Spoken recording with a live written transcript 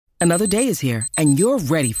Another day is here, and you're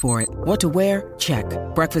ready for it. What to wear? Check.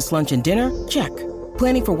 Breakfast, lunch, and dinner? Check.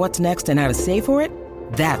 Planning for what's next and how to save for it?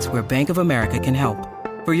 That's where Bank of America can help.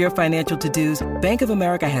 For your financial to-dos, Bank of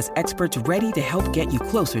America has experts ready to help get you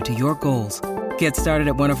closer to your goals. Get started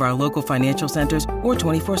at one of our local financial centers or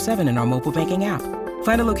 24/7 in our mobile banking app.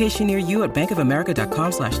 Find a location near you at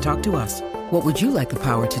bankofamerica.com/talktous. What would you like the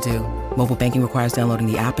power to do? Mobile banking requires downloading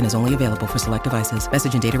the app and is only available for select devices.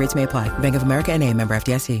 Message and data rates may apply. Bank of America N.A., member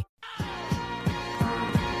FDIC.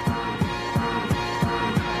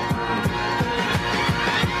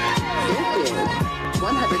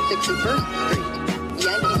 161st Street,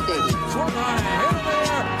 Yankee Stadium. Swung on a hit in the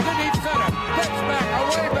air to deep center. Gets back,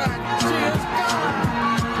 away back. She is gone.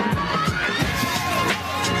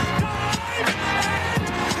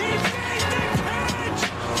 He made the catch.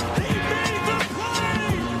 He made the play.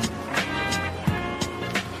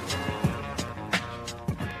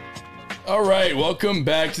 All right, welcome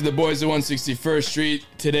back to the Boys of 161st Street.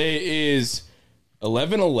 Today is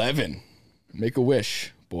 11/11. Make a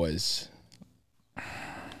wish, boys.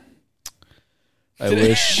 I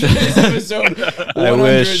wish. Today's episode I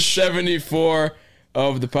wish. 174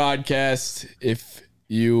 of the podcast. If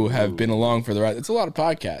you have been along for the ride, it's a lot of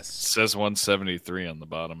podcasts. It says 173 on the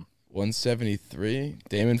bottom. 173.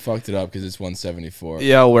 Damon fucked it up because it's 174.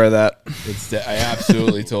 Yeah, I'll wear that. I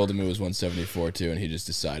absolutely told him it was 174 too, and he just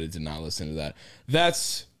decided to not listen to that.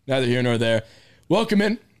 That's neither here nor there. Welcome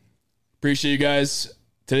in. Appreciate you guys.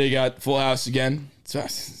 Today you got Full House again.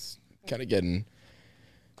 It's kind of getting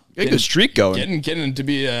Get a good streak going. getting to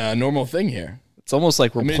be a normal thing here. It's almost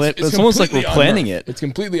like we're It's almost like we're completely on planning Murph. it. It's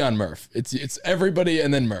completely on Murph. It's everybody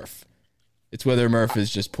and then Murph. It's whether Murph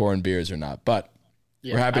is just pouring beers or not. But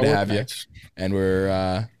we're happy to have you, and we're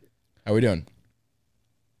how we doing?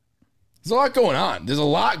 There's a lot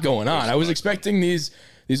going on. I was expecting these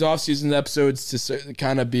off-season episodes to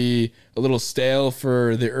kind of be a little stale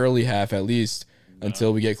for the early half, at least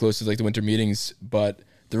until we get close to like the winter meetings. But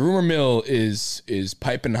the rumor mill is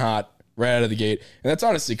piping hot right out of the gate, and that's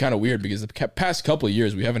honestly kind of weird because the past couple of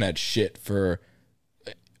years we haven't had shit for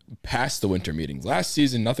past the winter meetings. Last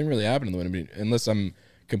season, nothing really happened in the winter meeting, unless I'm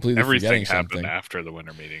completely forgetting Everything something. happened after the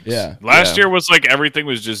winter meetings. Yeah. Last year was like everything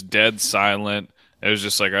was just dead silent. It was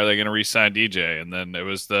just like, are they going to re-sign DJ? And then it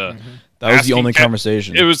was That was the only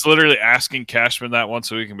conversation. It was literally asking Cashman that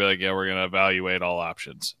once a week and be like, yeah, we're going to evaluate all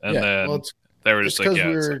options. And then they were just like, yeah,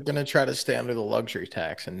 we were going to try to stay under the luxury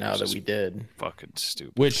tax, and now that we did, fucking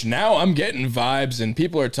stupid. Which now I'm getting vibes, and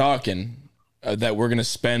people are talking that we're going to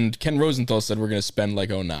spend. Ken Rosenthal said we're going to spend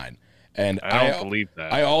like 09. And I don't believe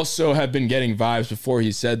that. I also have been getting vibes before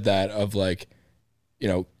he said that of like,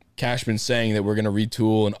 Cashman saying that we're going to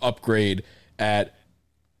retool and upgrade at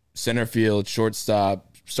center field,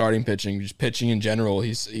 shortstop, starting pitching, just pitching in general.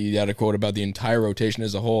 He had a quote about the entire rotation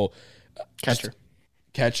as a whole.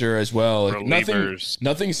 Catcher as well. Like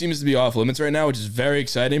nothing seems to be off limits right now, which is very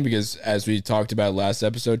exciting because as we talked about last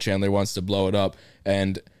episode, Chandler wants to blow it up,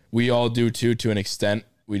 and we all do too, to an extent.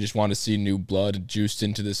 We just want to see new blood juiced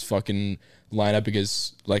into this fucking lineup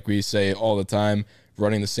because, like we say all the time,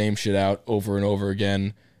 running the same shit out over and over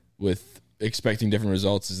again with expecting different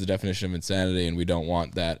results is the definition of insanity, and we don't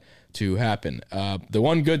want that to happen. The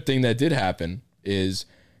one good thing that did happen is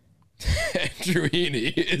Andrew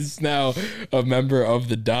Heaney is now a member of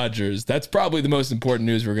the Dodgers. That's probably the most important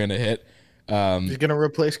news we're going to hit. he's going to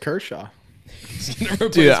replace Kershaw.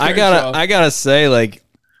 Dude, I gotta say, like,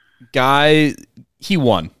 guy, he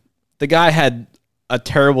won. The guy had a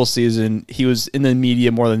terrible season. He was in the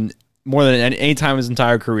media more than any time in his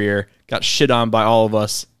entire career. Got shit on by all of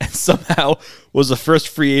us, and somehow was the first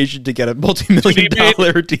free agent to get a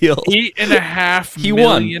multi-million-dollar deal. $8.5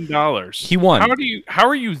 million. He won. How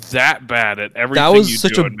are you that bad at everything? That was you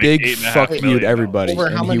such do a and big make $8.5 fuck you to million? everybody. Over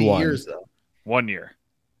and how he many won. years, though? 1 year.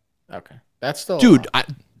 Okay. That's still Dude,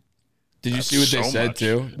 did you see what they so said much.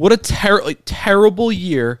 too? what a terrible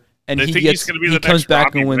year, and They he think he's going to be the comes next back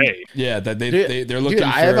Robbie and wins. Ray. Yeah, that they're looking Dude,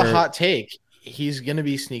 for. I have a hot take. He's going to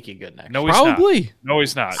be sneaky good next No, year. he's Probably. not. No,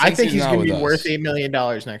 he's not. I think he's he's not going to with be us. worth $8 million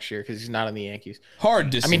next year because he's not on the Yankees. Hard I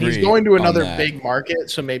disagree. mean, he's going to on another that. big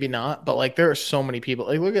market, so maybe not. But, like, there are so many people.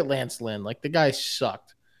 Like, look at Lance Lynn. Like, the guy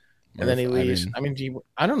sucked. And then he leaves.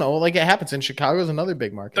 I don't know. Like, it happens. In Chicago's another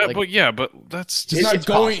big market. But that's He's just not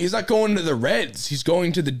going. He's not going to the Reds. He's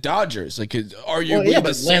going to the Dodgers. Like, arguably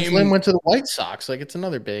but the Lance same. Lynn went to the White Sox. Like, it's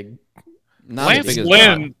another big. Not as Lance big as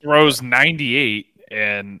Lynn throws 98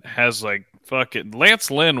 and has like fucking. Lance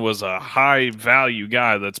Lynn was a high value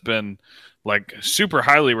guy that's been like super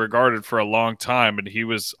highly regarded for a long time, and he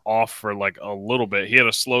was off for like a little bit. He had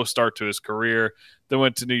a slow start to his career. Then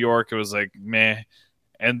went to New York. It was like meh.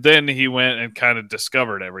 and then he went and kind of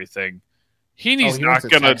discovered everything. Heaney's he not went to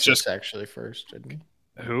gonna Texas, just actually first, didn't he?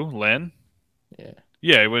 who Len. Yeah.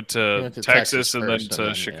 Yeah, he went to Texas Texas and then first, to and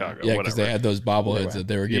then, Chicago. Yeah, because they had those bobbleheads that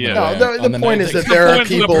they were giving Yeah. away. No, the point is that The there are point-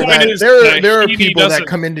 the people point that is there that are Heaney people that doesn't-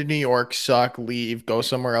 come into New York, suck, leave, go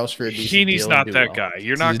somewhere else for a decent Heaney's deal not and do that well. guy.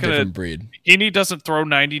 You're He's not a gonna. different breed. Heaney doesn't throw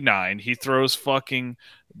 99. He throws fucking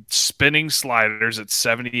spinning sliders at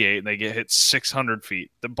 78, and they get hit 600 feet.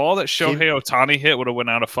 The ball that Shohei Ohtani hit would have went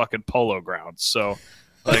out of fucking Polo Grounds. So,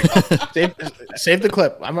 like, Save the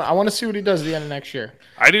clip. I want to see what he does at the end of next year.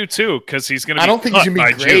 I do too, because he's gonna. I don't think he's gonna be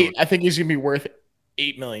by great. June. I think he's gonna be worth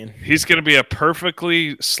 $8 million. He's gonna be a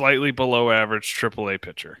perfectly slightly below average AAA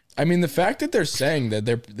pitcher. I mean, the fact that they're saying that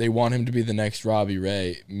they want him to be the next Robbie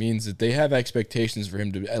Ray means that they have expectations for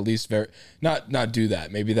him to at least not do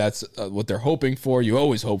that. Maybe that's what they're hoping for. You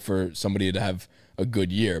always hope for somebody to have a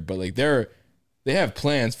good year, but like they have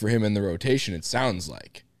plans for him in the rotation. It sounds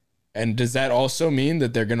like. And does that also mean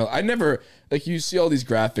that they're gonna? I never like you see all these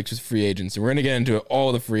graphics with free agents, and we're gonna get into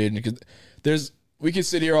all the free agents because we could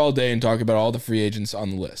sit here all day and talk about all the free agents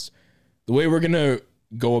on the list. The way we're gonna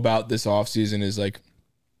go about this offseason is like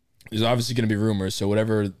there's obviously gonna be rumors, so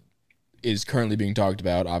whatever is currently being talked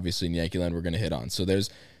about, obviously in Yankee Land, we're gonna hit on. So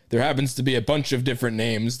there happens to be a bunch of different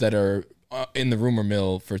names that are in the rumor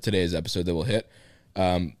mill for today's episode that we'll hit.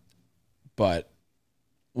 But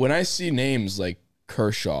when I see names like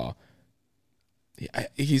Kershaw,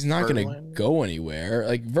 he's not going to go anywhere.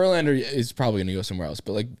 Like Verlander is probably going to go somewhere else,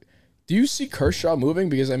 but like, do you see Kershaw moving?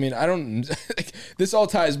 Because I mean, I don't. Like, this all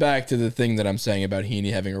ties back to the thing that I'm saying about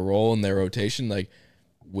Heaney having a role in their rotation. Like,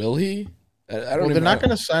 will he? I don't. Well, even they're not know.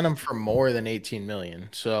 going to sign him for more than $18 million.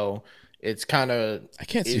 So it's kind of. I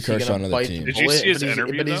can't see Kershaw on another team. Did you see his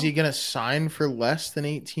interview, But is though? he going to sign for less than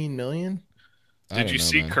 $18 million? I Did don't you know,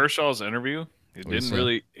 see man. Kershaw's interview? He What'd he didn't say?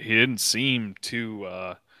 really. He didn't seem too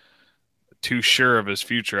sure of his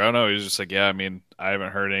future. I don't know. He was just like, yeah. I mean, I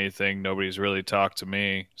haven't heard anything. Nobody's really talked to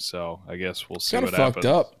me, so I guess we'll see Kind what of fucked happens.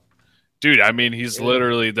 up. Dude. I mean, he's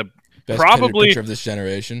literally the Best probably. pitcher of this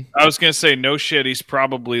generation. I was gonna say no shit. He's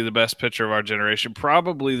probably the best pitcher of our generation.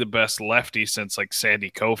 Probably the best lefty since like Sandy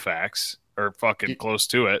Koufax or fucking close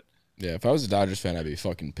to it. Yeah, if I was a Dodgers fan, I'd be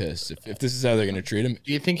fucking pissed. If this is how they're going to treat him,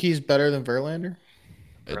 Do you think he's better than Verlander?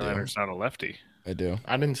 Verlander's not a lefty. I do.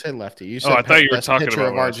 I didn't say lefty. You said I thought you were best talking pitcher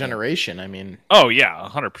about of our lefty. generation. I mean, Oh yeah,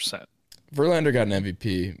 100%. Verlander got an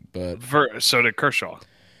MVP, but So did Kershaw.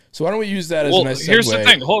 so why don't we use that as Well, a nice segue? here's the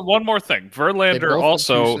thing. Hold one more thing. they Verlander both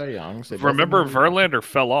also. have two Cy Youngs. They both Remember, have- Verlander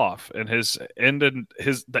fell off in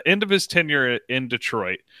the end of his tenure in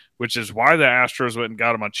Detroit, which is why the Astros went and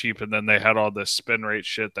got him on cheap, and then they had all this spin rate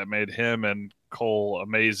shit that made him and Cole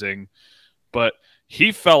amazing. But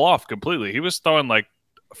he fell off completely. He was throwing like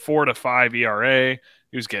 4 to 5 ERA.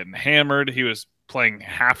 He was getting hammered. He was playing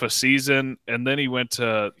half a season, and then he went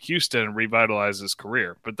to Houston and revitalized his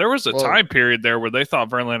career. But there was a time period there where they thought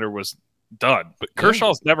Verlander was done. But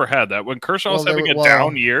Kershaw's never had that. When Kershaw's having a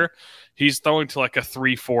down year, he's throwing to like a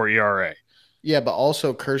 3.4 ERA. Yeah, but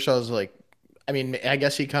also Kershaw's like, I mean, I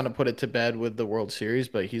guess he kind of put it to bed with the World Series,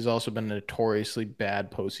 but he's also been a notoriously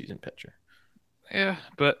bad postseason pitcher Yeah,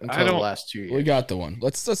 but I until the don't. last 2 years. We got the one.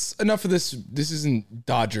 Let's enough of this. This isn't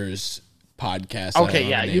Dodgers podcast. Okay,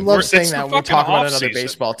 yeah, you love saying that when we talk about another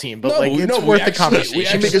baseball team, but it's worth the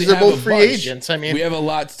conversation because they're both free agents. I mean, we have a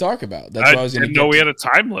lot to talk about. That's why I was going to didn't know we had a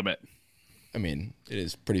time limit. I mean, it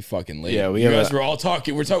is pretty fucking late. Yeah, you guys were all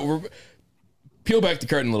talking. We're peel back the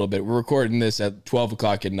curtain a little bit. We're recording this at 12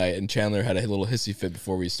 o'ck at night, and Chandler had a little hissy fit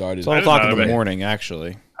before we started. 12 o'clock in the morning,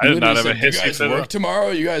 actually. I did not have a You guys history. work tomorrow.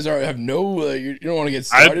 You guys have no. You don't want to get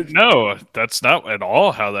started. No, that's not at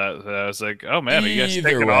all how that. I was like, oh man, are you guys Either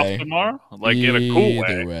taking way. off tomorrow? Like in a cool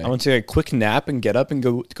Either way. I'm going to take a quick nap and get up and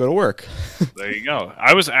go to work. There you go.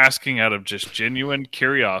 I was asking out of just genuine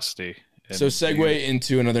curiosity. So segue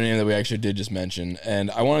into another name that we actually did just mention, and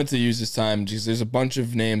I wanted to use this time because there's a bunch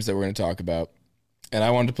of names that we're going to talk about, and I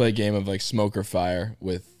wanted to play a game of like smoke or fire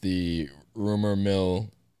with the rumor mill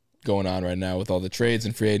going on right now with all the trades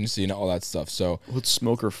and free agency and all that stuff. So What's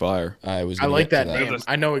smoke or fire? I was. I gonna like get to that name.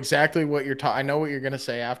 I know exactly what you're talking. I know what you're gonna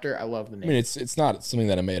say after. I love the name. I mean, it's not something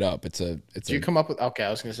that I made up. It's Did you come up with? Okay, I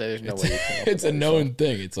was gonna say there's no way. You came up it's with a that known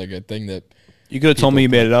thing. It's like a thing that. You could have told me you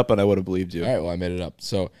made it up, and I would have believed you. All right, well, I made it up.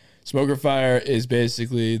 So smoke or fire is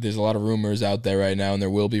basically there's a lot of rumors out there right now, and there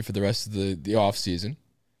will be for the rest of the off season.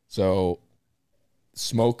 So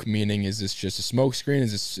smoke meaning is this just a smoke screen?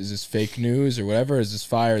 Is this fake news or whatever? Is this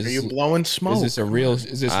fire? Is Are this, you blowing smoke? Is this a real?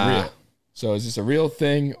 Is this real? So is this a real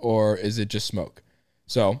thing or is it just smoke?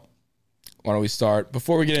 So why don't we start?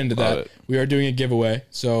 Before we get into that, we are doing a giveaway.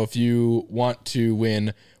 So if you want to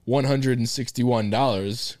win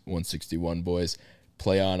 $161, 161 boys,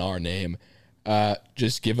 play on our name.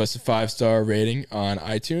 Just give us a 5-star rating on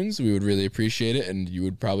iTunes. We would really appreciate it, and you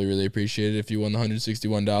would probably really appreciate it if you won the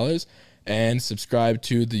 $161. And subscribe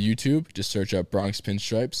to the YouTube. Just search up Bronx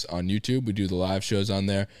Pinstripes on YouTube. We do the live shows on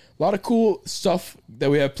there. A lot of cool stuff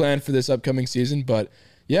that we have planned for this upcoming season. But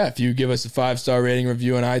yeah, if you give us a 5-star rating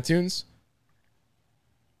review on iTunes,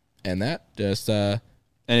 and that just and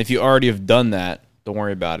if you already have done that, don't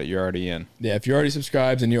worry about it. You're already in. Yeah, if you already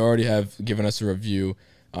subscribed and you already have given us a review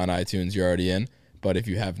on iTunes, you're already in. But if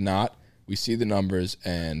you have not, we see the numbers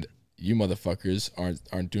and you motherfuckers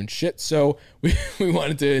aren't doing shit. So we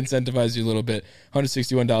wanted to incentivize you a little bit.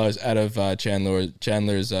 $161 out of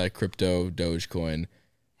Chandler's crypto Dogecoin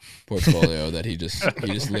portfolio that he just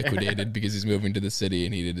liquidated because he's moving to the city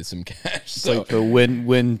and he needed some cash. It's like the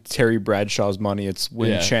win Terry Bradshaw's money. It's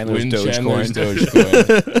Chandler's Dogecoin.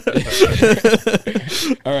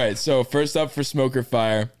 All right. So first up for Smoker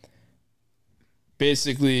Fire.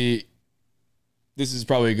 Basically, this is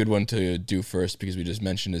probably a good one to do first because we just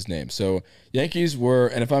mentioned his name. So Yankees were,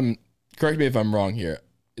 and correct me if I'm wrong here.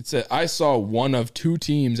 I saw one of 2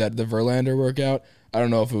 teams at the Verlander workout. I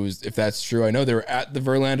don't know if that's true. I know they were at the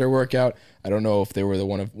Verlander workout. I don't know if they were the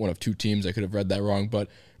one of 2 teams. I could have read that wrong, but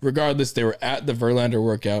regardless, they were at the Verlander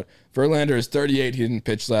workout. Verlander is 38. He didn't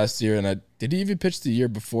pitch last year, and did he even pitch the year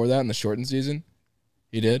before that in the shortened season?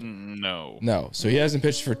 He did? No. So he hasn't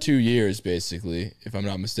pitched for 2 years, basically, if I'm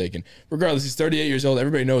not mistaken. Regardless, he's 38 years old.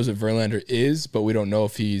 Everybody knows what Verlander is, but we don't know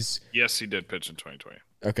if he's... Yes, he did pitch in 2020.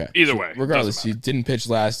 Okay. Either way. Regardless, he didn't pitch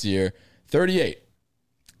last year. 38.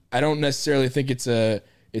 I don't necessarily think it's a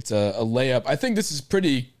layup. I think this is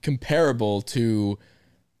pretty comparable to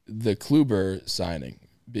the Kluber signing.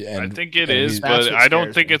 I think it is, but I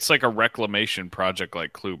don't think it's like a reclamation project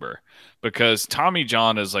like Kluber, because Tommy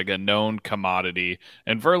John is like a known commodity,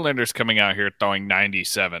 and Verlander's coming out here throwing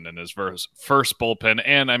 97 in his first bullpen.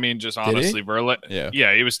 And I mean, just honestly,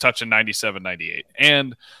 Verlander, he was touching 97, 98.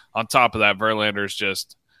 And on top of that, Verlander's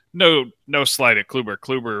just no slight at Kluber.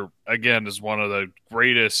 Kluber, again, is one of the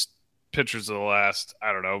greatest pitchers of the last,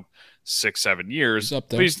 6-7 years. He's up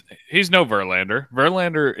there. He's no Verlander.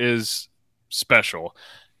 Verlander is special.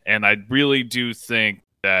 And I really do think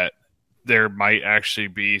that there might actually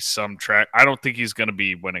be some track. I don't think he's going to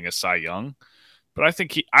be winning a Cy Young, but I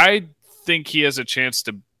think he has a chance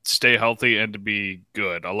to stay healthy and to be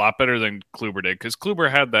good, a lot better than Kluber did, because Kluber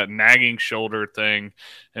had that nagging shoulder thing,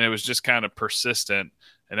 and it was just kind of persistent.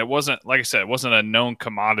 And it wasn't, like I said, it wasn't a known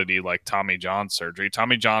commodity like Tommy John surgery.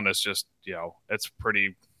 Tommy John is just, it's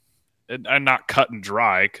pretty, and not cut and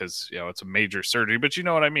dry because, it's a major surgery, but you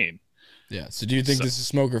know what I mean. Yeah. So do you think this is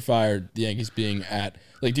Smoker Fire, the Yankees being at,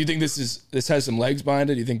 do you think this has some legs behind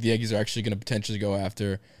it? Do you think the Yankees are actually going to potentially go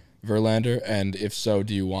after Verlander? And if so,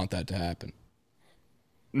 do you want that to happen?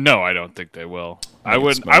 No, I don't think they will. I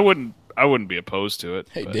wouldn't be opposed to it.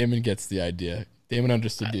 Hey, but Damon gets the idea. Damon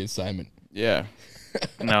understood the assignment. Yeah.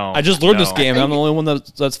 No. I just learned this game. I'm the only one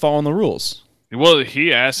that's following the rules. Well,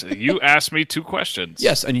 you asked me 2 questions.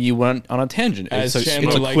 Yes, and you went on a tangent. As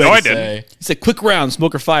Chandler likes no, to I say. didn't. It's a quick round,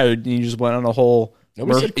 Smoker Fire, and you just went on a whole.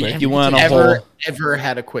 Nobody said quick. You went on a whole. Ever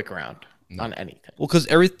had a quick round on anything? Well, because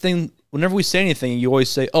everything. Whenever we say anything, you always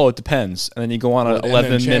say, "Oh, it depends," and then you go on an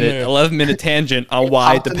 11-minute tangent on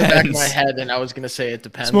why it depends. In the back of my head, and I was gonna say it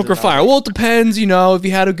depends. Smoker Fire. Well, it depends. If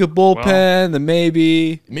you had a good bullpen, then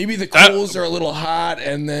maybe the coals are a little hot,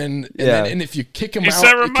 and then if you kick them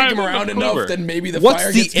around enough, then maybe the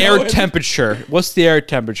fire gets going. What's the air temperature? What's the air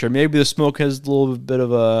temperature? Maybe the smoke has a little bit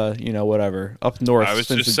of a whatever up north. I was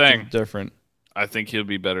just saying different. I think he'll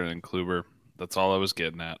be better than Kluber. That's all I was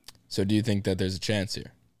getting at. So, do you think that there's a chance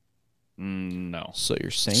here? No. So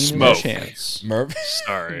you're saying Smoke. there's a chance. Murph?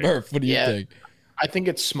 Sorry. Murph, what do you think? I think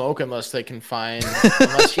it's Smoke unless they can find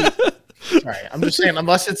sorry, I'm just saying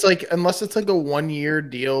unless it's like a 1-year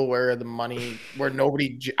deal where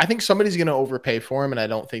nobody, I think somebody's going to overpay for him, and I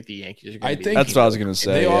don't think the Yankees are going to. That's what I was going to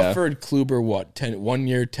say. They offered Kluber 1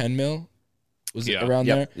 year, $10 million. Was it around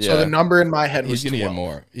there? So the number in my head was he's going to 12. get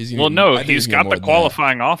more. He's got the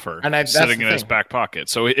qualifying offer sitting in his back pocket.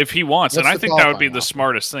 So if he wants, and I think that would be the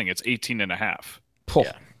smartest thing. It's 18.5.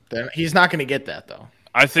 Yeah, he's not going to get that though.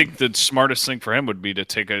 I think the smartest thing for him would be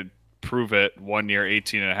to prove it 1 year,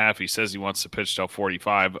 18.5. He says he wants to pitch till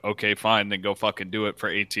 45. Okay, fine, then go fucking do it for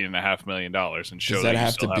 $18.5 million and show that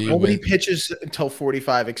you still have it. Nobody pitches until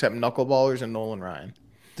 45 except knuckleballers and Nolan Ryan.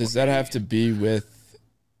 Does that have to be with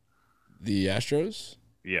the Astros?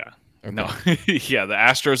 Yeah. Okay. No. Yeah, the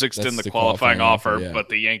Astros extend the qualifying offer, but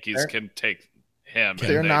the Yankees can take him.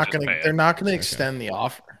 They're not going to extend the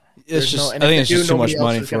offer. I think it's just too much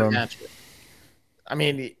money for him. I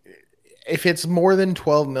mean, if it's more than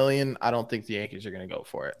 12 million, I don't think the Yankees are going to go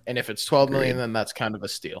for it. And if it's 12 million, then that's kind of a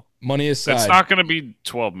steal. Money aside, it's not going to be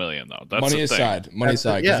 12 million though. That's money the aside. thing. Money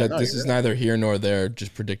aside. Yeah, Because this is neither here nor there.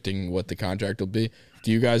 Just predicting what the contract will be.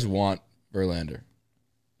 Do you guys want Verlander?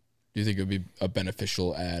 Do you think it would be a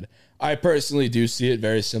beneficial ad? I personally do see it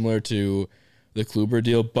very similar to the Kluber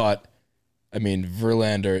deal, but I mean,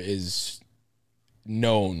 Verlander is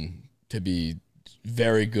known to be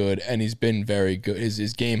very good, and he's been very good.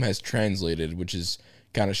 His game has translated, which is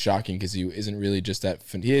kind of shocking because he isn't really just that.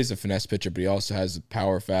 He is a finesse pitcher, but he also has a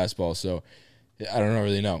power fastball. So I don't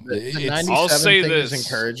really know. The 97 I'll say thing this. is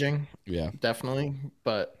encouraging. Yeah, Definitely.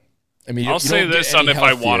 But I mean, I'll say this on if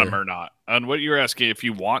I want him healthier. or not. On what you're asking, if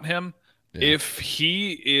you want him, if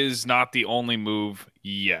he is not the only move,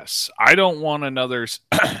 yes. I don't want another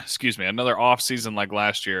another offseason like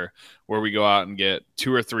last year where we go out and get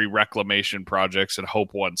 2 or 3 reclamation projects and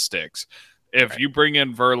hope one sticks. If you bring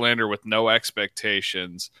in Verlander with no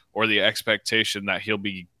expectations or the expectation that he'll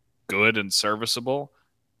be good and serviceable,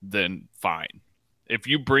 then fine. If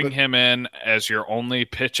you bring him in as your only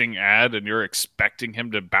pitching ad and you're expecting him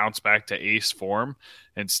to bounce back to ace form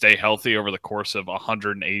and stay healthy over the course of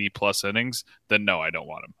 180 plus innings, then no, I don't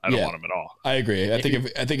want him. I don't want him at all. I agree. I think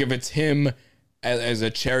if it's him as a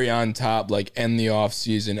cherry on top, like end the off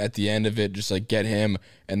season at the end of it, just like get him,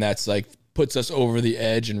 and that's like puts us over the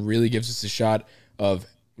edge and really gives us a shot of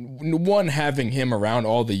one, having him around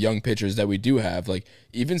all the young pitchers that we do have, like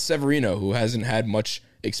even Severino, who hasn't had much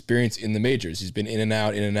experience in the majors. He's been in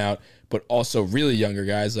and out, but also really younger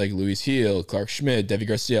guys like Luis Gil, Clark Schmidt, Devi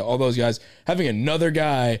Garcia, all those guys, having another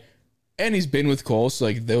guy, and he's been with Cole, so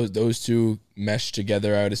like those two mesh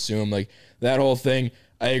together, I would assume. Like that whole thing,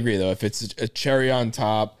 I agree though. If it's a cherry on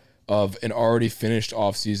top of an already finished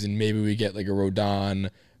offseason, maybe we get like a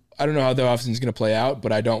Rodon. I don't know how the offseason is going to play out,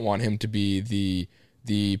 but I don't want him to be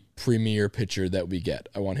the premier pitcher that we get.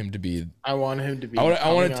 I want him to be. I want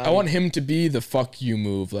him to be the fuck you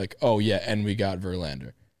move. Like, oh yeah, and we got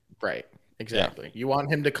Verlander. Right. Exactly. Yeah. You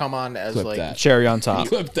want him to come on as Clip like that. Cherry on top.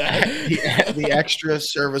 Clip that. the extra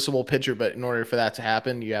serviceable pitcher, but in order for that to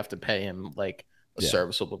happen, you have to pay him like a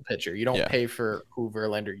serviceable pitcher. You don't pay for who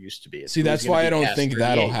Verlander used to be. See, that's why I don't think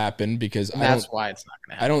that'll happen because that's why it's not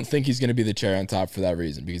going to happen. I don't think he's going to be the cherry on top for that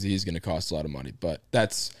reason because he's going to cost a lot of money. But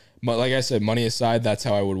that's, like I said, money aside, that's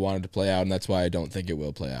how I would want it to play out, and that's why I don't think it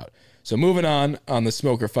will play out. So moving on the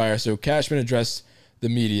smoker fire. So Cashman addressed the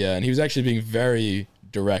media, and he was actually being very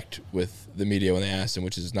direct with the media when they asked him,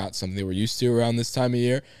 which is not something that we're used to around this time of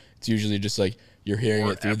year. It's usually just like you're hearing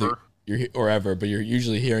it through but you're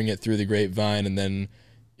usually hearing it through the grapevine, and then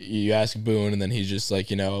you ask Boone, and then he's just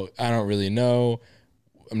like, I don't really know.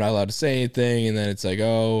 I'm not allowed to say anything, and then it's like,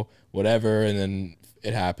 oh, whatever, and then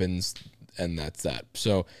it happens, and that's that.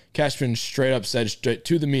 So Cashman straight up said straight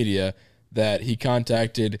to the media that he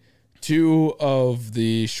contacted 2 of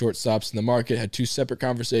the shortstops in the market, had 2 separate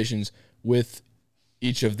conversations with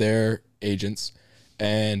each of their agents,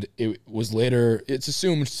 and it's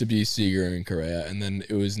assumed to be Seager and Correa, and then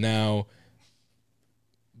it was now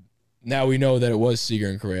we know that it was Seager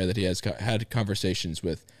and Correa that he has had conversations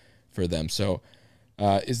with for them. So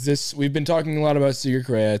we've been talking a lot about Seager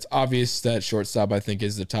Correa. It's obvious that shortstop, I think,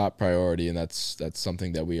 is the top priority, and that's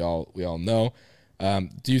something that we all know.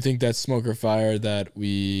 Do you think that's smoke or fire that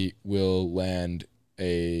we will land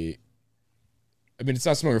it's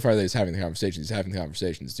not smoke or fire that he's having the conversations. He's having the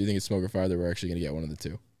conversations. Do you think it's smoke or fire that we're actually going to get one of the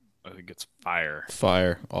 2? I think it's fire.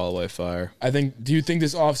 Fire. All the way fire. Do you think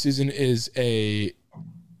this offseason is a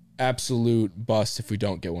absolute bust if we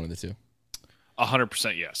don't get one of the 2?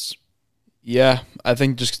 100% yes. Yeah, I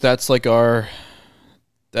think just that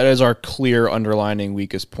is our clear underlining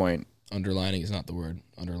weakest point. Underlining is not the word.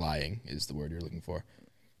 Underlying is the word you're looking for.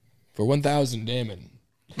 For 1,000, Damon.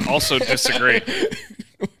 Also disagree.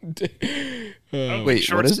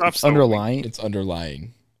 Wait, what is it? Underlying? It's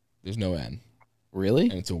underlying. There's no N. Really?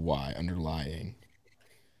 And it's a Y, underlying.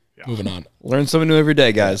 Yeah. Moving on. Learn something new every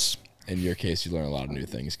day, guys. In your case, you learn a lot of new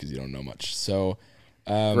things because you don't know much. So,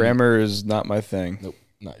 grammar is not my thing. Nope,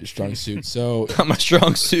 not your strong suit. So, not my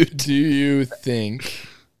strong suit. Do you think,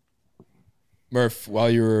 Murph, while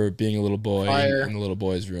you were being a little boy in the little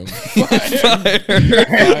boy's room,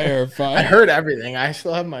 fire. I heard everything. I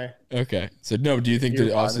still have my. Okay. So, no, do you think the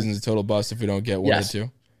offseason is a total bust if we don't get one or 2?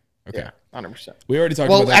 Okay. Yeah, 100%. We already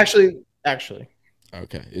talked about that. Actually.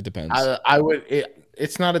 Okay, it depends.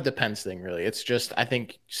 It's not a depends thing, really. It's just I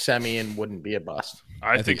think Semien wouldn't be a bust.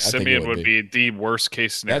 I think Semien would be the worst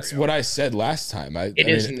case scenario. That's what I said last time. I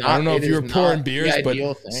don't know if you were pouring beers, but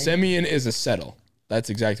Semien is a settle. That's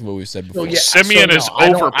exactly what we said before. Semien is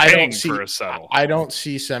overpaying for a settle. I don't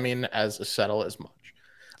see Semien as a settle as much.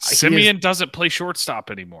 Simeon doesn't play shortstop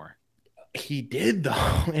anymore. He did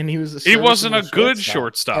though, and he was. He wasn't a good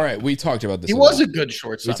shortstop. All right, we talked about this. He was a good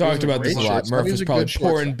shortstop. We talked about this a lot. Murph was probably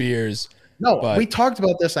pouring beers. No, we talked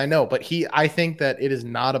about this. I know, but I think that it is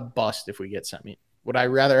not a bust if we get Simeon. Would I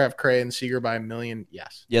rather have Cray and Seager by a million?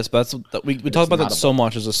 Yes. Yes, but we talked about that so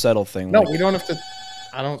much as a settle thing. No, we don't have to.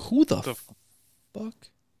 I don't. Who the fuck?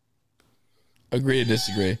 Agree to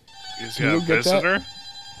disagree. He's got a visitor.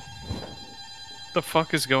 The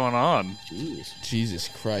fuck is going on? Jesus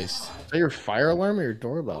Christ. Is that your fire alarm or your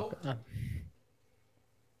doorbell? God.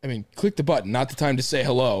 I mean, click the button. Not the time to say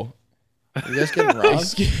hello. You guys getting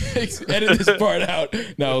robbed? Edit this part out.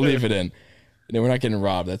 No, leave it in. No, we're not getting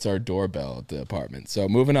robbed. That's our doorbell at the apartment. So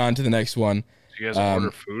moving on to the next one. Did you guys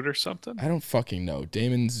order food or something? I don't fucking know.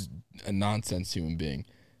 Damon's a nonsense human being.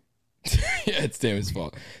 Yeah, it's Damon's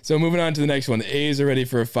fault. So moving on to the next one. The A's are ready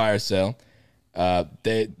for a fire sale.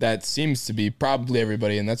 That seems to be probably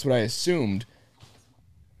everybody, and that's what I assumed.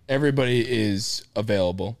 Everybody is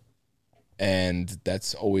available, and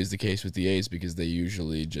that's always the case with the A's because they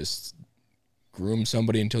usually just groom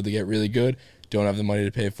somebody until they get really good, don't have the money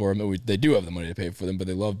to pay for them. They do have the money to pay for them, but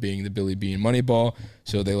they love being the Billy Bean Moneyball,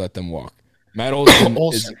 so they let them walk. Matt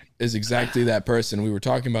Olson is exactly that person. We were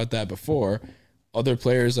talking about that before. Other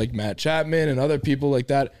players like Matt Chapman and other people like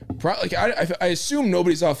that. I assume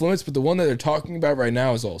nobody's off limits, but the one that they're talking about right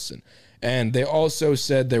now is Olson. And they also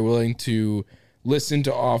said they're willing to listen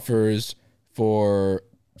to offers for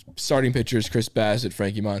starting pitchers Chris Bassett,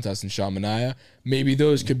 Frankie Montas, and Sean Manaea. Maybe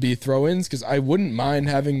those could be throw-ins because I wouldn't mind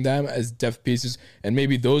having them as depth pieces. And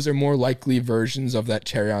maybe those are more likely versions of that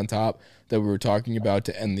cherry on top that we were talking about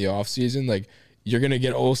to end the offseason. Like, you're going to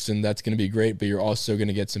get Olson. That's going to be great, but you're also going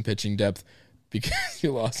to get some pitching depth because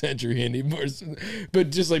you lost Andrew Handy. But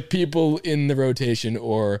just like people in the rotation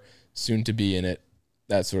or soon to be in it,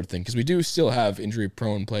 that sort of thing. Because we do still have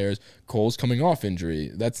injury-prone players. Cole's coming off injury.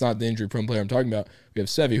 That's not the injury-prone player I'm talking about. We have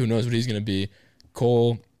Sevy, who knows what he's going to be.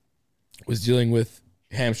 Cole was dealing with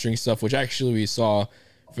hamstring stuff, which actually we saw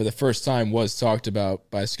for the first time was talked about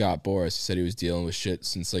by Scott Boras. He said he was dealing with shit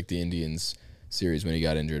since like the Indians series when he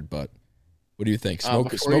got injured. But what do you think?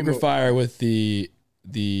 Smoke or fire with the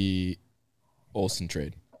Olson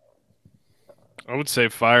trade? I would say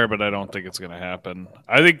fire, but I don't think it's going to happen.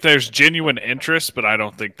 I think there's genuine interest, but I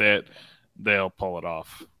don't think that they'll pull it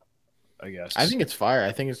off. I guess. I think it's fire.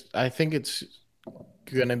 I think it's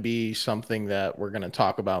going to be something that we're going to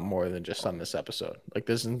talk about more than just on this episode. Like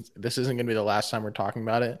this isn't going to be the last time we're talking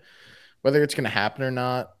about it. Whether it's going to happen or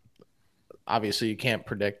not, obviously you can't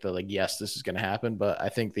predict that. Like, yes, this is going to happen, but I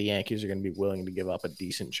think the Yankees are going to be willing to give up a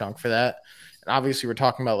decent chunk for that. And obviously, we're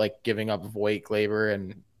talking about like giving up Voit, Gleyber,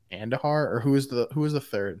 and Andahar, or who is the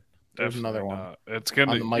third? There's another one. It's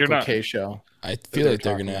gonna on the Michael K show. I feel like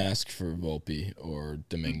they're gonna ask for Volpe or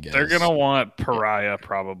Dominguez. They're gonna want Pariah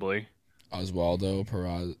probably. Oswaldo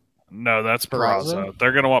Peraza. No, that's Peraza.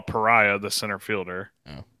 They're gonna want Pariah, the center fielder.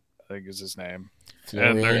 Oh, I think is his name.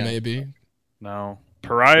 Florial, maybe. No,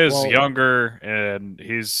 Pariah's younger, and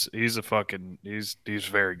he's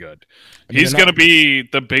very good. I mean, he's going to be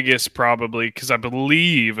the biggest probably because I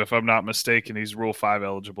believe, if I'm not mistaken, he's Rule 5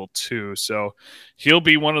 eligible too. So he'll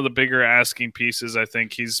be one of the bigger asking pieces. I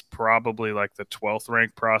think he's probably like the 12th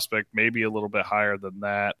ranked prospect, maybe a little bit higher than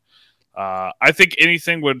that. I think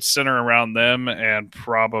anything would center around them and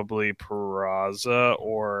probably Peraza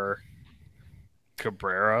or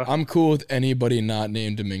Cabrera. I'm cool with anybody not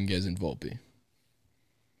named Dominguez and Volpe.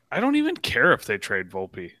 I don't even care if they trade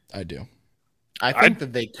Volpe. I do. I think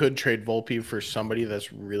that they could trade Volpe for somebody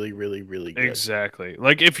that's really, really, really good. Exactly.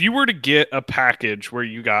 Like if you were to get a package where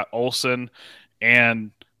you got Olson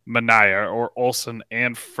and Manaea or Olson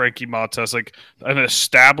and Frankie Montas, like an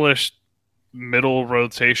established middle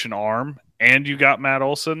rotation arm, and you got Matt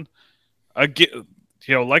Olson, like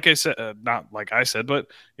I said, not like I said, but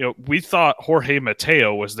we thought Jorge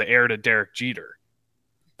Mateo was the heir to Derek Jeter.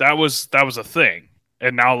 That was a thing.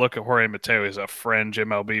 And now look at Jorge Mateo. He's a fringe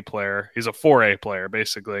MLB player. He's a 4A player,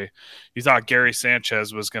 basically. You thought Gary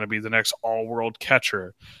Sanchez was going to be the next all-world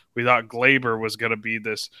catcher. We thought Gleyber was going to be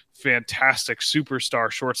this fantastic superstar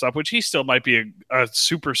shortstop, which he still might be a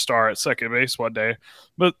superstar at second base one day.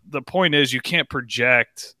 But the point is you can't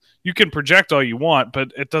project. You can project all you want,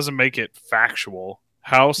 but it doesn't make it factual.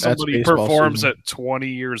 How somebody performs at 20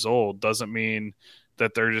 years old doesn't mean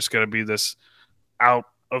that they're just going to be this out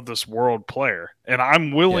of this world player. And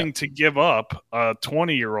I'm willing to give up a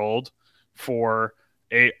 20-year-old for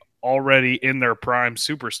a already in their prime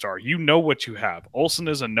superstar. You know what you have. Olson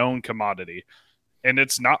is a known commodity. And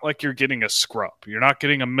it's not like you're getting a scrub. You're not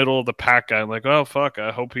getting a middle of the pack guy like, oh fuck,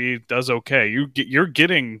 I hope he does okay. You're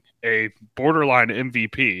getting a borderline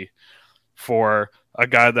MVP for a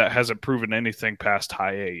guy that hasn't proven anything past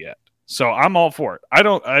high A yet. So I'm all for it.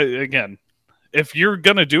 Again, if you're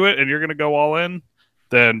gonna do it and you're gonna go all in,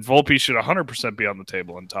 then Volpe should 100% be on the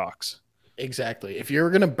table in talks. Exactly. If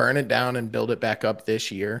you're gonna burn it down and build it back up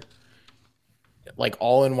this year, like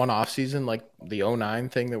all in one offseason, like the 09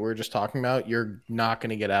 thing that we were just talking about, you're not going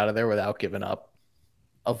to get out of there without giving up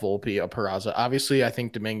a Volpe, a Peraza. Obviously, I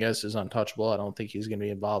think Dominguez is untouchable. I don't think he's going to be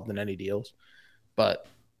involved in any deals. But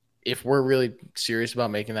if we're really serious about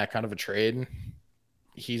making that kind of a trade,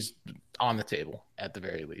 he's on the table at the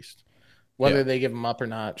very least. Whether they give him up or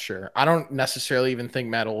not, sure. I don't necessarily even think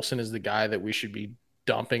Matt Olson is the guy that we should be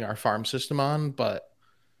dumping our farm system on, but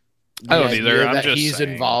I don't either. I'm that just he's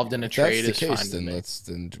saying. involved in a trade That's the is case.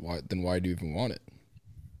 fine. Then why do you even want it?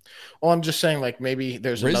 Well, I'm just saying, like maybe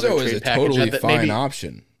there's Rizzo another is trade a package totally that fine maybe.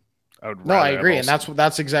 option. No, I agree, and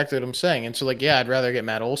that's exactly what I'm saying. And so, like, yeah, I'd rather get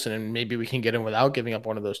Matt Olson, and maybe we can get him without giving up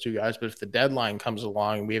one of those two guys. But if the deadline comes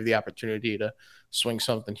along and we have the opportunity to swing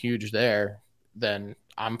something huge there, then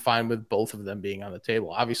I'm fine with both of them being on the table.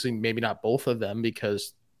 Obviously, maybe not both of them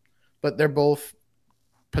but they're both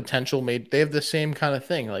potential they have the same kind of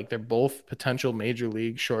thing. Like they're both potential major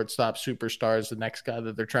league shortstop superstars. The next guy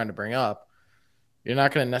that they're trying to bring up, you're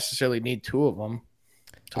not going to necessarily need two of them.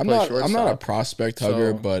 I'm not a prospect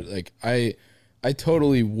hugger, but like I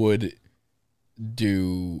totally would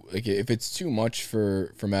do, like, if it's too much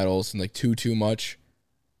for Matt Olson, like too much,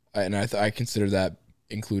 and I consider that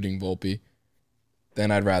including Volpe,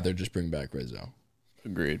 then I'd rather just bring back Rizzo.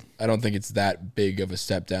 Agreed. I don't think it's that big of a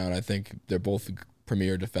step down. I think they're both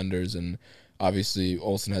premier defenders, and obviously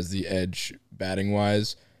Olson has the edge batting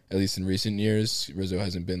wise, at least in recent years. Rizzo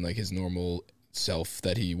hasn't been like his normal self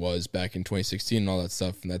that he was back in 2016 and all that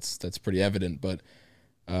stuff, and that's pretty evident. But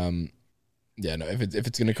if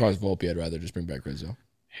it's going to cause Volpe, I'd rather just bring back Rizzo.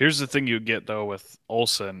 Here's the thing you get, though, with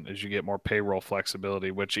Olson is you get more payroll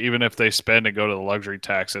flexibility, which even if they spend and go to the luxury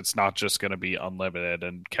tax, it's not just going to be unlimited.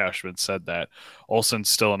 And Cashman said that. Olson's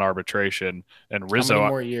still in arbitration, and Rizzo, how many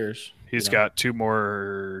more years? He's got two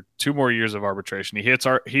more years of arbitration. He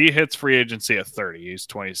hits free agency at 30. He's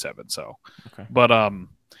 27. So, okay. But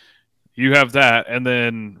you have that, and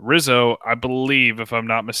then Rizzo, I believe, if I'm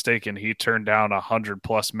not mistaken, he turned down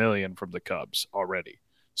 $100+ million from the Cubs already.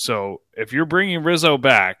 So if you're bringing Rizzo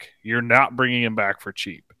back, you're not bringing him back for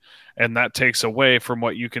cheap. And that takes away from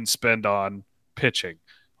what you can spend on pitching,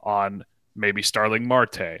 on maybe Starling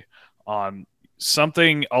Marte, on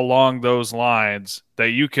something along those lines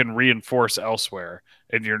that you can reinforce elsewhere.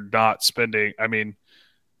 And you're not spending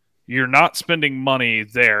money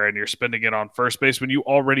there, and you're spending it on first base when you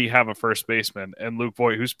already have a first baseman and Luke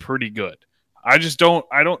Voit, who's pretty good. I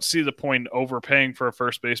don't see the point in overpaying for a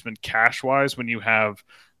first baseman cash wise when you have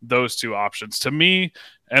those two options. To me,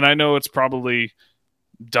 and I know it's probably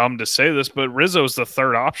dumb to say this, but Rizzo's the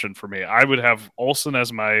third option for me. I would have Olson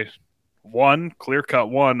as my clear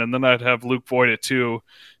cut one, and then I'd have Luke Voit at 2,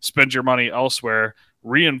 spend your money elsewhere,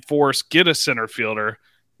 reinforce, get a center fielder,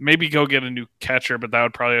 maybe go get a new catcher, but that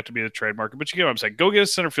would probably have to be the trade market. But you get what I'm saying. Go get a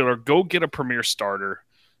center fielder, go get a premier starter,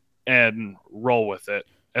 and roll with it.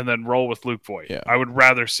 And then roll with Luke Voit. Yeah. I would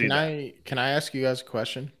rather see that. Can I ask you guys a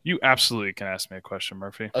question? You absolutely can ask me a question,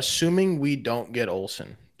 Murphy. Assuming we don't get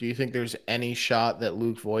Olson, do you think there's any shot that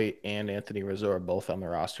Luke Voit and Anthony Rizzo are both on the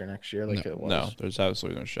roster next year? No, there's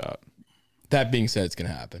absolutely no shot. That being said, it's gonna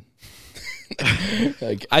happen.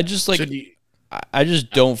 I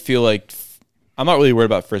just don't feel like I'm not really worried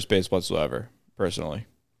about first base whatsoever, personally.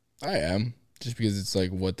 I am. Just because it's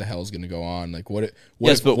like, what the hell is going to go on? Like, what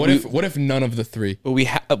if none of the three? But we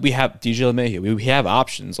have DJ LeMahieu. We have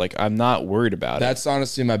options. Like, I'm not worried about it. That's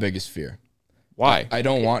honestly my biggest fear. Why? I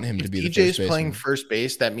don't want him to be the first baseman. DJ's playing first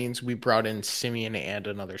base. That means we brought in Simeon and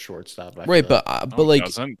another shortstop. Right, but like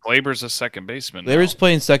Glaber's a second baseman. Glaber's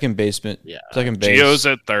playing second baseman. Yeah, second base. Gio's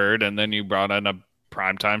at third, and then you brought in a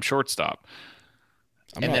primetime shortstop.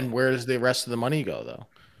 Then where does the rest of the money go, though?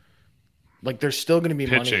 Like, there's still going to be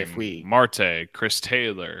pitching, money if we Marte, Chris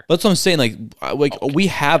Taylor. That's what I'm saying. Like we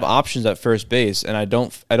have options at first base, and I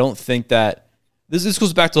don't think that this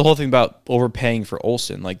goes back to the whole thing about overpaying for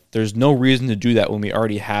Olson. Like, there's no reason to do that when we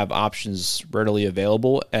already have options readily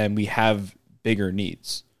available, and we have bigger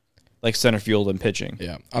needs, like center field and pitching.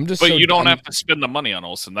 Yeah, But you don't have to spend the money on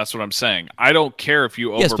Olson. That's what I'm saying. I don't care if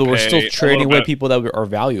you overpay. Yes, but we're still trading away people that are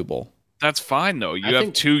valuable. That's fine though. You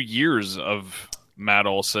have 2 years of Matt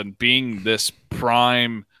Olson being this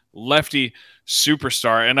prime lefty.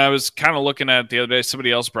 superstar. And I was kind of looking at it the other day.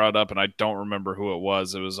 Somebody else brought it up, and I don't remember who it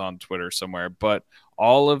was. It was on Twitter somewhere. But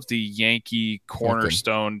all of the Yankee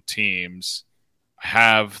cornerstone teams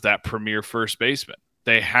have that premier first baseman.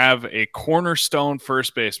 They have a cornerstone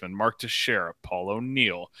first baseman, Mark Teixeira, Paul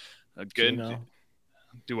O'Neill. Good. Tino.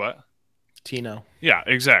 Do what? Tino. Yeah,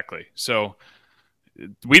 exactly. So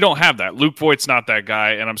we don't have that. Luke Voigt's not that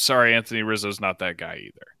guy, and I'm sorry, Anthony Rizzo's not that guy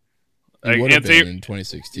either. He would have been in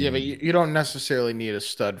 2016. Yeah, but you don't necessarily need a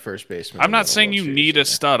stud first baseman. I'm not saying you need a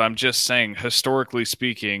stud. I'm just saying, historically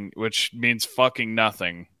speaking, which means fucking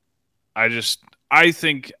nothing. I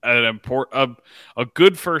think a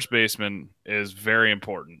good first baseman is very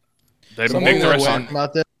important. They make the rest talking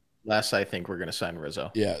about this. Less, I think we're going to sign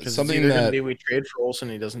Rizzo. Yeah, something that we trade for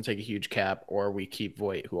Olsen, he doesn't take a huge cap, or we keep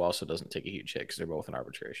Voit, who also doesn't take a huge hit because they're both in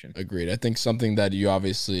arbitration. Agreed. I think something that you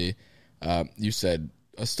obviously, you said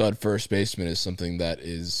a stud first baseman is something that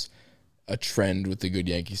is a trend with the good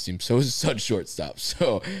Yankees team. So is a stud shortstop.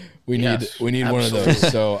 So we need absolutely. one of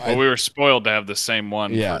those. So we were spoiled to have the same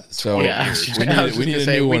one. Yeah. So we need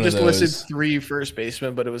a new one of those. We just listed 3 first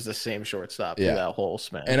basemen, but it was the same shortstop for that whole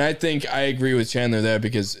span. And I think I agree with Chandler there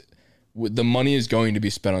because the money is going to be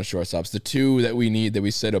spent on shortstops. The 2 that we need that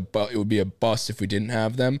we said it would be a bust if we didn't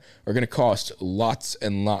have them are going to cost lots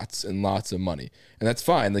and lots and lots of money. And that's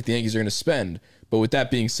fine. Like the Yankees are going to spend. But with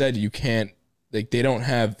that being said, you can't, like they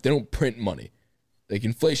don't print money. Like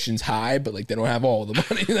inflation's high, but like they don't have all the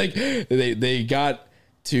money. Like they got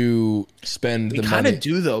to spend the money. We kind of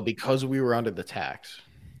do though, because we were under the tax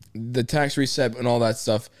reset and all that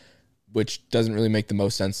stuff, which doesn't really make the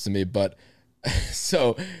most sense to me. But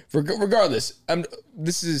so regardless,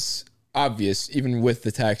 this is obvious. Even with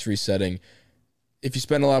the tax resetting, if you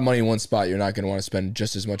spend a lot of money in one spot, you're not going to want to spend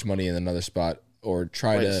just as much money in another spot or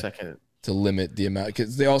try to limit the amount,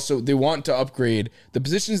 because they want to upgrade the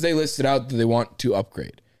positions they listed out that they want to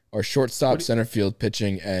upgrade are shortstop, center field,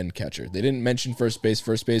 pitching, and catcher. They didn't mention first base.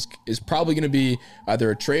 First base is probably going to be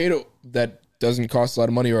either a trade that doesn't cost a lot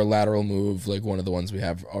of money or a lateral move like one of the ones we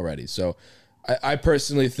have already. So I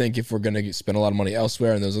personally think if we're going to spend a lot of money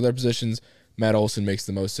elsewhere in those other positions, Matt Olson makes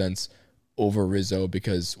the most sense over Rizzo,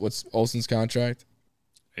 because what's Olson's contract?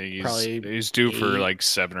 He's due for like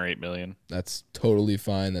 7 or 8 million. That's totally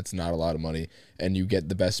fine. That's not a lot of money, and you get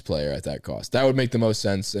the best player at that cost. That would make the most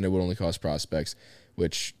sense, and it would only cost prospects,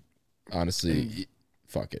 which honestly,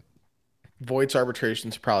 fuck it. Voigt's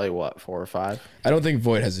arbitration's probably what, 4 or 5? I don't think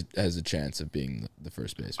Voit has a chance of being the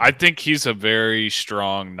first baseman. I think he's a very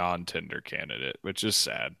strong non-tender candidate, which is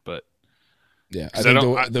sad, but yeah, I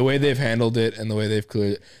think the way they've handled it and the way they've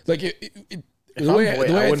cleared it, like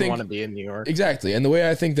I wouldn't want to be in New York. Exactly. And the way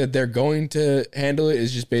I think that they're going to handle it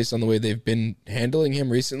is just based on the way they've been handling him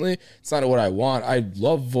recently. It's not what I want. I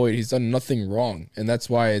love Voit. He's done nothing wrong. And that's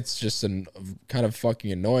why it's just kind of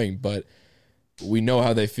fucking annoying, but we know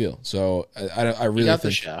how they feel. So I really think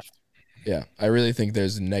the shaft. Yeah, I really think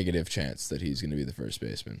there's a negative chance that he's going to be the first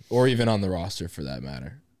baseman, or even on the roster for that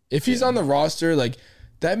matter. If he's on the roster, like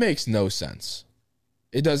that makes no sense.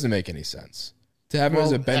 It doesn't make any sense. To have him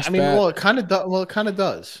as a bench bat. Well, it kind of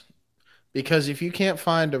does, because if you can't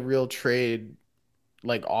find a real trade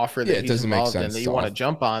like offer that he's involved in that you want to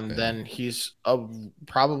jump on, then he's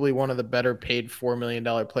probably one of the better paid $4 million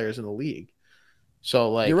players in the league.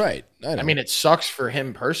 So like, you're right. I mean, it sucks for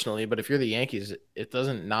him personally, but if you're the Yankees, it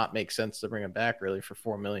doesn't not make sense to bring him back really for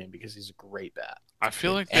 $4 million, because he's a great bat. I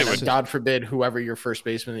feel like God forbid, whoever your first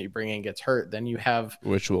baseman that you bring in gets hurt, then you have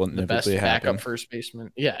which will the best backup first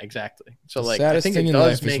baseman. Yeah, exactly. So like, saddest I think thing it in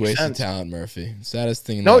does life make is wasted sense. talent, Murphy. Saddest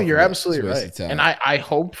thing. No, you're absolutely right. And I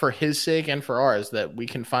hope for his sake and for ours that we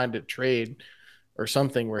can find a trade or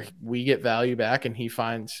something where we get value back and he's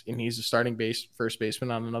a starting first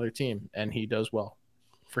baseman on another team and he does well.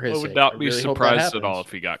 For his I would not be surprised at all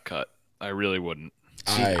if he got cut. I really wouldn't.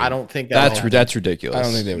 I don't think that's ridiculous. I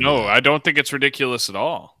don't think they would. No, I don't think it's ridiculous at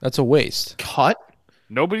all. That's a waste. Cut?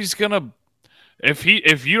 Nobody's gonna. If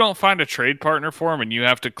you don't find a trade partner for him and you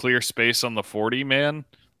have to clear space on the 40 man,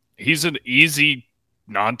 he's an easy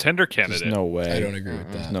non-tender candidate. There's no way. I don't agree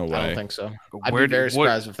with that. There's no way. I don't think so. I'd be very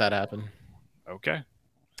surprised if that happened. Okay.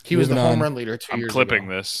 He was the home run leader 2 years ago. I'm clipping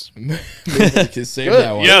this. Save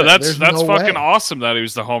that one. Yeah, that's fucking awesome that he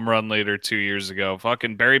was the home run leader 2 years ago.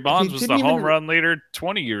 Fucking Barry Bonds was the home run leader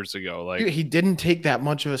 20 years ago. Like, dude, he didn't take that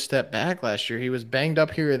much of a step back last year. He was banged up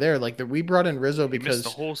here or there. Like we brought in Rizzo because he missed the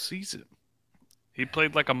whole season. He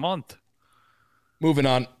played like a month. Moving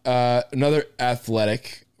on, another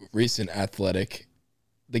recent athletic,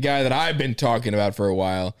 the guy that I've been talking about for a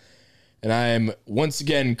while, and I am once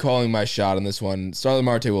again calling my shot on this one. Starling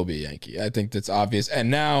Marte will be a Yankee. I think that's obvious.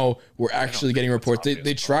 And now we're actually getting reports.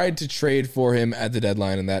 They tried to trade for him at the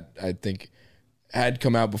deadline, and that I think had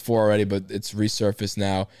come out before already, but it's resurfaced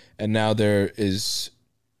now. And now there is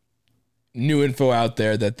new info out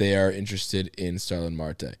there that they are interested in Starling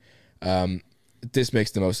Marte. This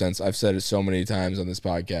makes the most sense. I've said it so many times on this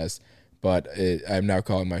podcast, but I'm now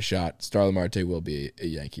calling my shot. Starling Marte will be a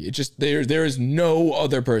Yankee. It just there is no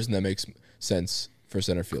other person that makes sense for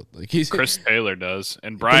center field. Like Chris Taylor does,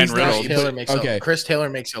 and Brian Reynolds. Chris Taylor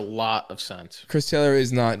makes a lot of sense. Chris Taylor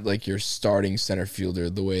is not like your starting center fielder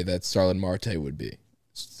the way that Starling Marte would be.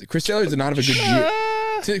 Chris Taylor did not have a good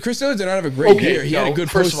year. Chris Taylor did not have a great year. He had a good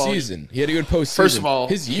postseason. First of all,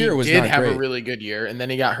 his year was not great. He did have a really good year, and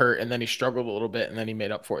then he got hurt, and then he struggled a little bit, and then he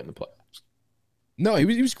made up for it in the playoffs. No,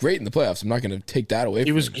 he was great in the playoffs. I'm not going to take that away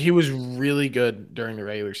from him. He was really good during the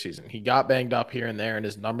regular season. He got banged up here and there, and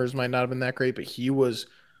his numbers might not have been that great, but he was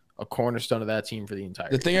a cornerstone of that team for the entire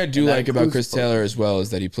year. The thing I do like about Chris Taylor as well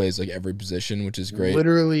is that he plays like every position, which is great.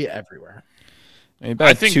 Literally everywhere.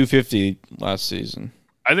 I think 250 last season.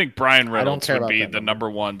 I think Brian Reynolds would be the number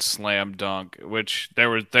one slam dunk, which they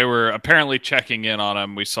were apparently checking in on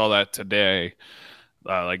him. We saw that today,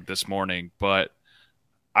 like this morning, but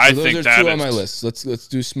I think those are two on my list. Let's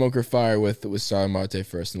do Smoke or Fire with Starling Marte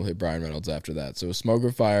first, and we'll hit Brian Reynolds after that. So Smoke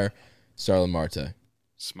or Fire, Starling Marte.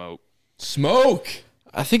 Smoke.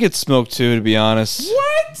 I think it's Smoke too, to be honest.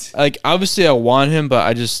 What? Like, obviously I want him, but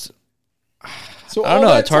I just So I don't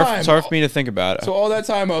know. It's hard for me to think about it. So all that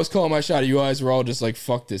time I was calling my shot, you guys were all just like,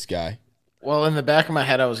 "Fuck this guy." Well, in the back of my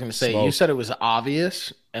head, I was going to say you said it was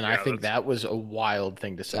obvious, and I think that was a wild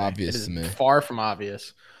thing to say. Obvious to me. Far from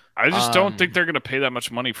obvious. I just don't think they're going to pay that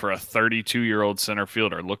much money for a 32-year-old center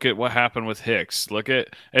fielder. Look at what happened with Hicks.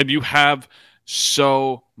 And you have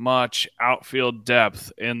so much outfield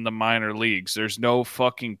depth in the minor leagues. There's no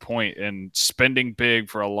fucking point in spending big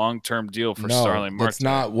for a long-term deal for Starling Marte. That's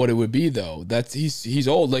not what it would be, though. He's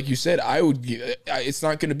old, like you said. It's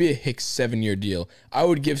not going to be a Hicks 7-year deal. I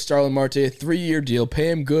would give Starling Marte a 3-year deal,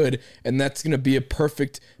 pay him good, and that's going to be a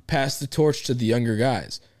perfect pass the torch to the younger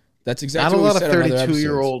guys. That's exactly what we said. Not a lot of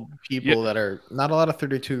 32-year-old people not a lot of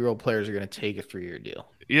 32-year-old players are going to take a 3-year deal.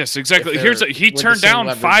 Yes, exactly. He turned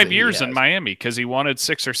down 5 years in Miami because he wanted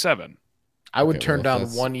 6 or 7. I would turn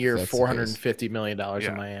down 1 year, $450 million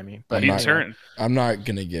in Miami. But I'm not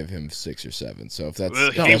gonna give him 6 or 7. So if that's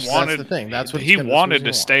that's the thing. That's what he wanted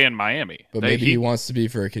to stay in Miami. But maybe he wants to be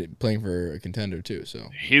playing for a contender too. So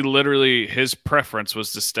he literally his preference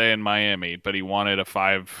was to stay in Miami, but he wanted a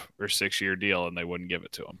 5 or 6 year deal, and they wouldn't give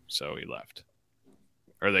it to him, so he left,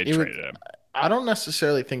 or they traded him. I don't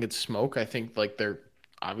necessarily think it's Smoke. I think like they're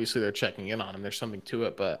checking in on him. There's something to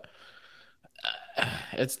it, but.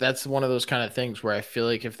 That's one of those kind of things where I feel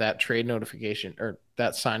like if that trade notification or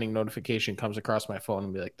that signing notification comes across my phone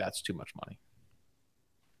and be like, that's too much money.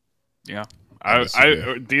 Yeah. I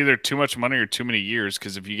either too much money or too many years.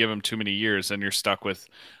 Cause if you give him too many years, then you're stuck with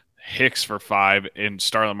Hicks for 5 and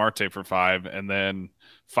Starling Marte for 5. And then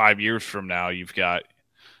 5 years from now, you've got,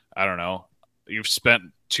 I don't know, you've spent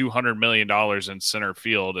 $200 million in center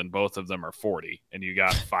field and both of them are 40 and you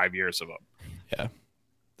got 5 years of them. Yeah.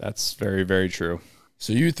 That's very, very true.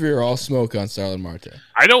 So you three are all Smoke on Starling Marte.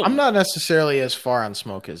 I'm not necessarily as far on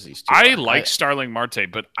Smoke as these two. I like Starling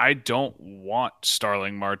Marte, but I don't want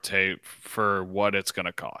Starling Marte for what it's going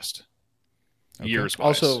to cost. Years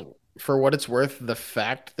wise. Also, for what it's worth, the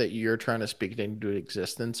fact that you're trying to speak it into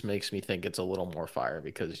existence makes me think it's a little more fire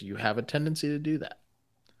because you have a tendency to do that.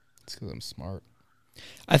 It's because I'm smart.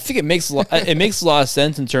 I think it makes a lot of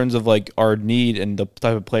sense in terms of like our need and the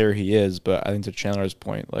type of player he is. But I think to Chandler's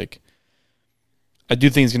point, like I do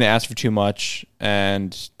think he's going to ask for too much,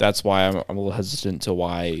 and that's why I'm a little hesitant to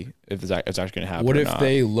why if it's actually going to happen. What if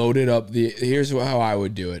they loaded up here's how I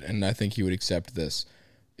would do it, and I think he would accept this: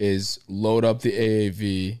 is load up the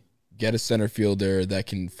AAV, get a center fielder that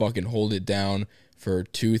can fucking hold it down for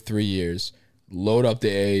 2-3 years, load up the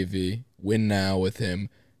AAV, win now with him.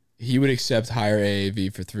 He would accept higher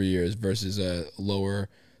AAV for 3 years versus a lower.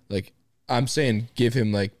 Like I'm saying, give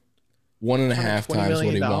him like 1.5 times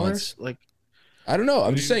what he wants. Like I don't know.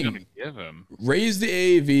 I'm just saying, give him? Raise the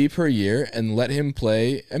AAV per year and let him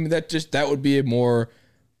play. I mean, that would be a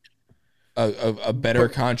better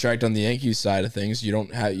contract on the Yankees side of things. You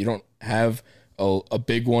don't have a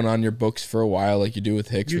big one on your books for a while like you do with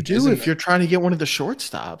Hicks. You do if you're trying to get one of the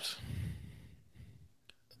shortstops.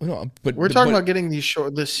 No, but we're talking about getting the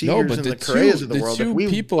Seagers and the Correas of the world. If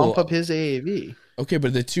we bump up his AAV. Okay,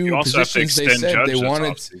 but the two positions they said they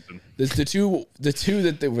wanted, the two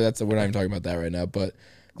that they were. We're not even talking about that right now. But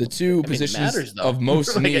The two positions matters, though. of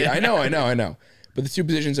most need. I know. But the two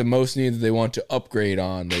positions of most need that they want to upgrade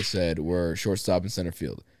on, they said, were shortstop and center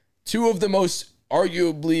field. Two of the most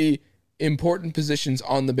arguably important positions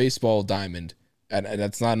on the baseball diamond. And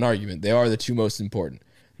that's not an argument. They are the two most important.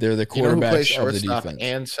 They're the quarterbacks of the defense.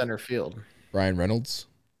 And center field. Brian Reynolds.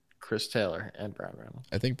 Chris Taylor and Brian Reynolds.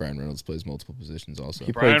 I think Brian Reynolds plays multiple positions also.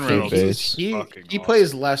 He Brian played Reynolds third is base. He awesome.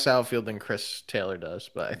 plays less outfield than Chris Taylor does,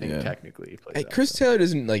 but I think technically he plays. Hey, Chris Taylor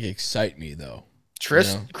doesn't excite me though.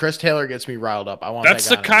 Chris Taylor gets me riled up. I want. That's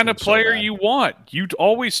that the guy kind on of the team player so bad. you want. You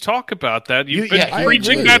always talk about that. You've been I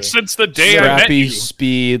preaching agree. that since the day I met Scrappy you.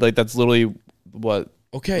 speed, like that's literally what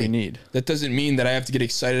Okay, we need. That doesn't mean that I have to get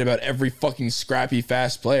excited about every fucking scrappy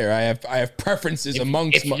fast player. I have preferences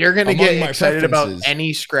amongst. If you're gonna get my excited about preferences.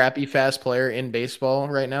 any scrappy fast player in baseball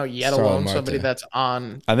right now, yet Starling alone Marte. somebody that's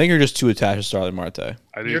on, I think you're just too attached to Starling Marte. I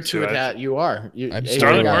do you're too. too attached. You are. I'm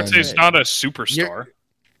Starling Yeah, Marte is not a superstar.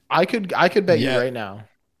 I could bet Yeah. you right now.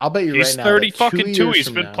 I'll bet you He's right now. 30 that fucking 2. years He's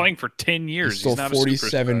from been now, playing for 10 He years. stole He's not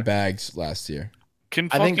 47 a superstar. bags last year.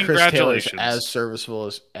 I think Chris Taylor's Congratulations. as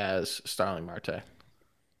serviceable as Starling Marte,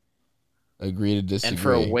 Agree to disagree. and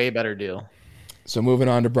for a way better deal. So moving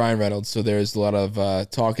on to Brian Reynolds. So there's a lot of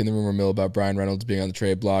talk in the rumor mill about Brian Reynolds being on the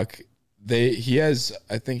trade block. I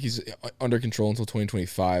think he's under control until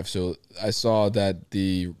 2025. So I saw that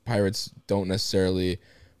the Pirates don't necessarily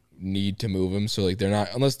need to move him. So they're not,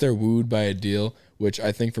 unless they're wooed by a deal, which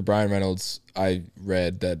I think for Brian Reynolds, I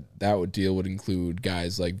read that deal would include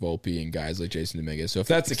guys like Volpe and guys like Jason Dominguez. So if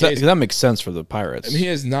that's the case, That makes sense for the Pirates. I mean, he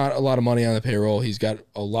has not a lot of money on the payroll. He's got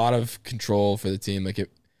a lot of control for the team.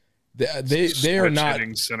 They are not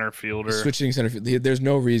Switch-hitting center fielder. switching center field. There's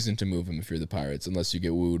no reason to move him if you're the Pirates, unless you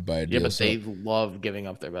get wooed by a deal. Yeah, but So- they love giving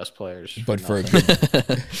up their best players. but for a nothing.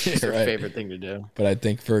 good, It's their right. favorite thing to do. But I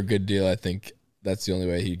think for a good deal, I think that's the only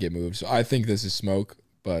way he'd get moved. So I think this is smoke.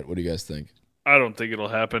 But what do you guys think? I don't think it'll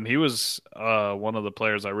happen. He was one of the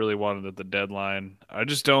players I really wanted at the deadline. I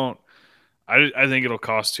just don't. I think it'll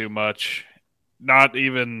cost too much. Not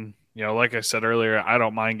even, like I said earlier, I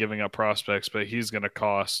don't mind giving up prospects, but he's going to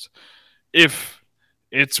cost. If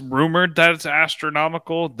it's rumored that it's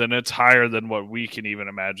astronomical, then it's higher than what we can even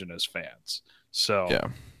imagine as fans. So yeah.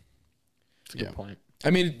 That's a good point. I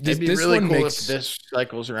mean, this, It'd be this really one cool makes if this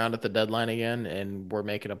cycles around at the deadline again, and we're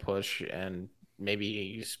making a push, and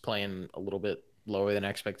maybe he's playing a little bit lower than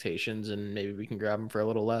expectations, and maybe we can grab him for a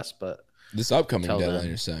little less. But this upcoming Tell deadline. them.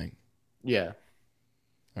 You're saying, yeah,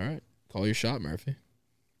 all right, call your shot, Murphy.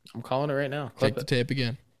 I'm calling it right now. Check Clip the it. tape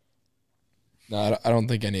again. No, I don't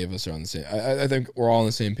think any of us are on the same. I think we're all on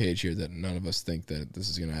the same page here that none of us think that this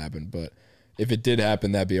is going to happen. But if it did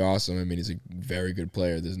happen, that'd be awesome. I mean, he's a very good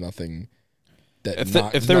player. There's nothing that If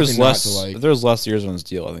there's there was nothing not less, to like. if there was less years on this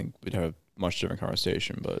deal, I think we'd have a much different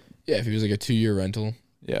conversation. But Yeah, if he was like a 2-year rental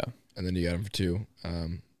yeah, and then you got him for 2,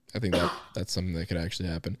 I think that's something that could actually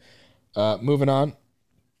happen. Moving on,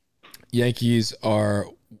 Yankees are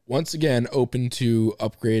once again open to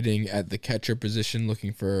upgrading at the catcher position,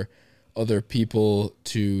 looking for other people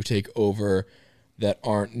to take over that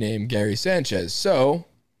aren't named Gary Sanchez. So,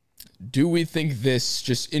 do we think this,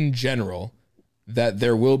 just in general, that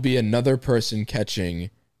there will be another person catching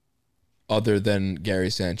other than Gary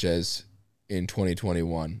Sanchez in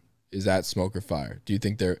 2021? Is that smoke or fire? Do you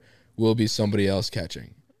think there will be somebody else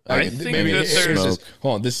catching? I think that there's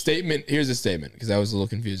hold on. This statement, here's a statement, because that was a little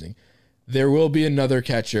confusing. There will be another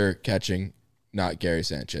catcher catching, not Gary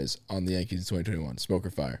Sanchez, on the Yankees in 2021. Smoke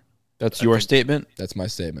or fire? that's your statement. That's my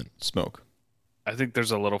statement. Smoke. I think there's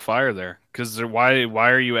a little fire there because why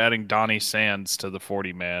are you adding Donnie Sands to the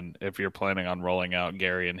 40 man if you're planning on rolling out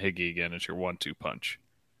Gary and Higgy again as your 1-2 punch?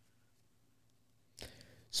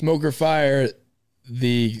 Smoke or fire?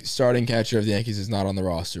 The starting catcher of the Yankees is not on the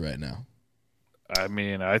roster right now. I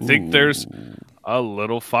mean, I think there's a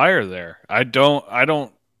little fire there. I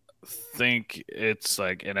don't think it's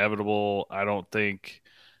like inevitable. I don't think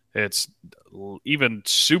it's even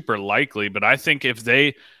super likely, but I think if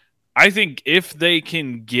they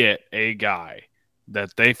can get a guy that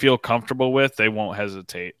they feel comfortable with, they won't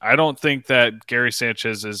hesitate. I don't think that Gary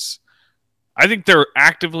Sanchez is – I think they're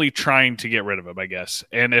actively trying to get rid of him, I guess.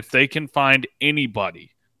 And if they can find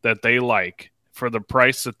anybody that they like for the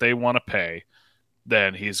price that they want to pay,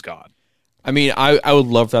 then he's gone. I mean, I would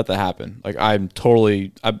love that to happen. Like,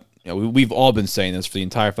 we've all been saying this for the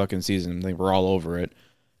entire fucking season. I think we're all over it.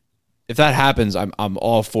 If that happens, I'm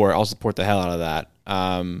all for it. I'll support the hell out of that.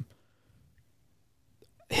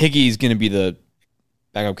 Higgy's going to be the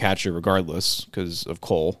backup catcher regardless because of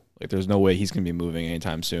Cole. Like, there's no way he's going to be moving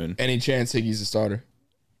anytime soon. Any chance Higgy's a starter?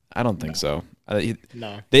 I don't think so.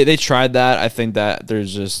 No. They tried that. I think that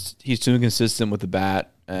he's too inconsistent with the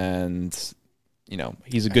bat, and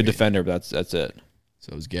he's a good defender, but that's it.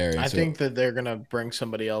 So is Gary. I think that they're gonna bring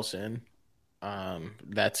somebody else in.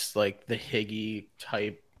 That's like the Higgy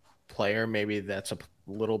type player. Maybe that's a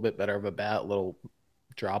little bit better of a bat, little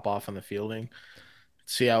drop off on the fielding.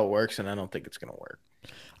 See how it works, and I don't think it's gonna work.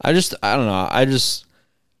 I don't know.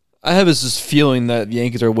 I have this feeling that the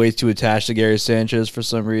Yankees are way too attached to Gary Sanchez for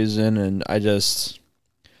some reason, and I hate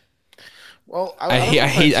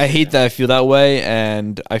that I feel that way,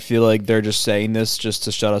 and I feel like they're just saying this just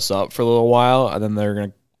to shut us up for a little while, and then they're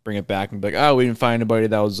gonna bring it back and be like, oh, we didn't find anybody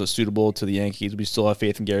that was suitable to the Yankees. We still have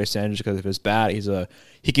faith in Gary Sanchez because of his bat.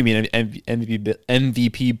 He can be an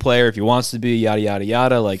MVP player if he wants to be. Yada yada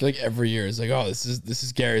yada. I feel like every year it's like, oh, this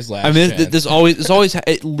is Gary's last. I mean, chance.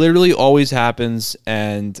 it literally always happens,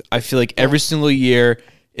 and I feel like every single year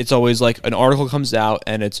it's always like an article comes out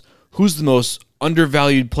and it's who's the most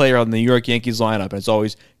undervalued player on the New York Yankees lineup, and it's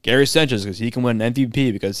always Gary Sanchez because he can win an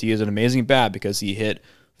MVP because he is an amazing bat because he hit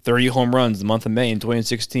 30 home runs the month of May in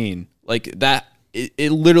 2016. Like that,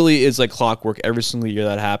 it literally is like clockwork every single year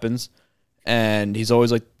that happens. And he's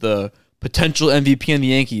always like the potential MVP in the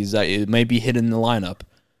Yankees that it may be hidden in the lineup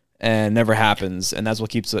and never happens. And that's what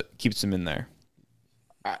keeps him in there.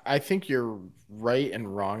 I think you're right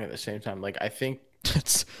and wrong at the same time. Like, I think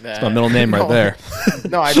that's my middle name right there.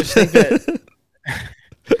 No, I just think that.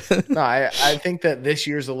 No, I think that this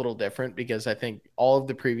year's a little different because I think all of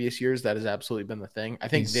the previous years that has absolutely been the thing. I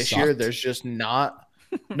think this year there's just not.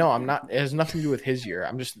 No, I'm not. It has nothing to do with his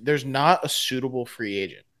year. There's not a suitable free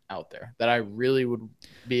agent out there that I really would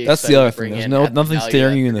be. That's the other thing. There's nothing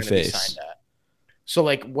staring you in the face. So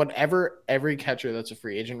like whatever every catcher that's a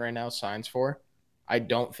free agent right now signs for, I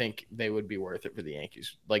don't think they would be worth it for the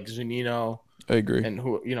Yankees. Like Zunino, I agree, and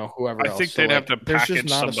whoever. I think they'd have to package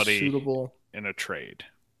somebody suitable in a trade.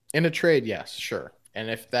 In a trade, yes, sure. And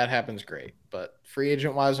if that happens, great. But free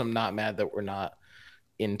agent wise, I'm not mad that we're not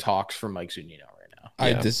in talks for Mike Zunino right now.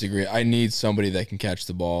 I disagree. I need somebody that can catch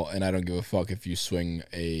the ball, and I don't give a fuck if you swing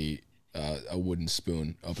a wooden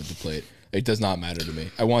spoon up at the plate. It does not matter to me.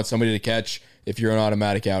 I want somebody to catch. If you're an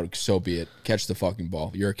automatic out, so be it. Catch the fucking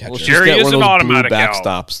ball. You're a catcher. Well, Gary is an automatic out.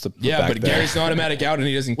 Backstops to yeah, but there. Gary's an automatic out, and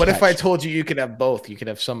he doesn't. What if I told you could have both? You could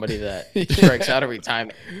have somebody that strikes out every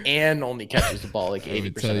time and only catches the ball like 80%. I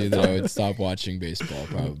would tell you that I would stop watching baseball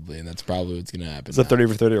probably, and that's probably what's going to happen. It's a 30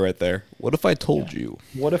 for 30 right there. What if I told you?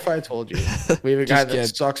 What if I told you? We have a guy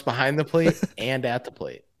that sucks behind the plate and at the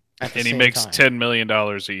plate. And he makes $10 million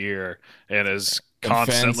a year and is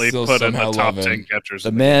constantly put in the top 10 catchers.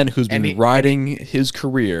 The man who's been riding his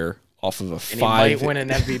career off of a 5. He might win an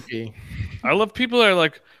MVP. I love people that are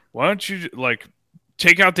like, why don't you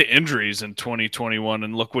take out the injuries in 2021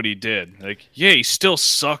 and look what he did? Like, yeah, he still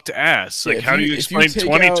sucked ass. Like, how do you explain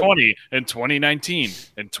 2020 and 2019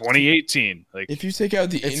 and 2018? Like, if you take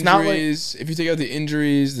out the injuries,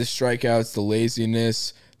 the strikeouts, the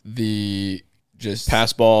laziness, the just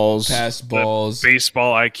pass balls, the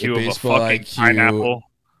baseball IQ of a fucking pineapple.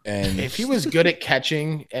 And if he was good at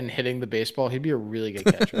catching and hitting the baseball, he'd be a really good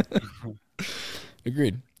catcher.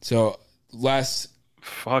 Agreed. So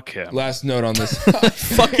fuck him. Last note on this. I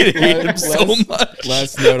fucking hate him so much.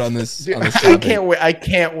 Last note on this. Dude, on this I can't wait. I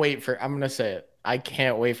can't wait for. I'm gonna say it. I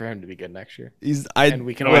can't wait for him to be good next year. And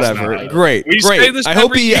we can whatever. Great. Say this I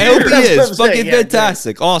hope he is fucking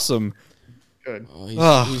fantastic. Great. Awesome. Good.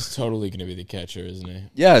 He's totally going to be the catcher, isn't he?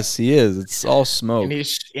 Yes, he is. It's all smoke. And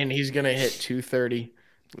he's going to hit 230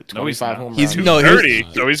 with 25 home runs. He's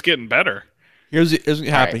 230, so he's getting better. Here's what's going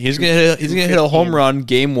to happen. Right. He's going to hit a home run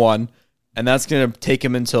game 1, and that's going to take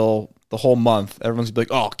him until the whole month. Everyone's going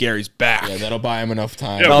to be like, "Oh, Gary's back." Yeah, that'll buy him enough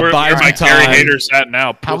time. Yeah, where my Gary haters at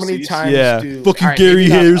now? How many times? Yeah, fucking Gary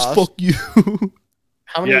haters. Fuck you.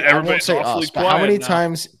 How many? I won't say us, but how many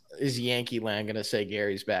times is Yankee Land going to say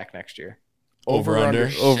Gary's back next year? Over under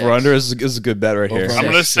is a good bet right here. I'm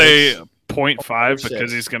gonna say 0.5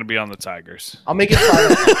 because he's gonna be on the Tigers. I'll make it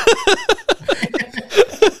 5.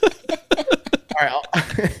 All right,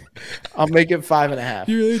 I'll make it 5.5.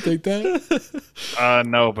 You really think that?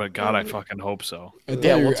 No, but God, I fucking hope so.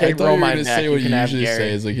 Yeah, we'll take Romine back. Say what you usually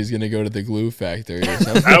say is like he's gonna go to the glue factory or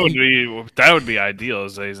something. that would be ideal.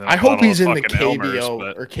 I hope he's in the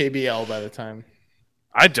KBO or KBL by the time.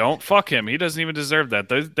 I don't. Fuck him. He doesn't even deserve that.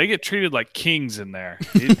 They get treated like kings in there.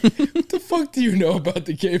 What the fuck do you know about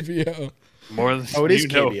the KBO? More than it is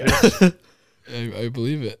KBO. I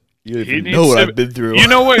believe it. You don't even know what I've been through. You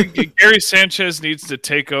know what? Gary Sanchez needs to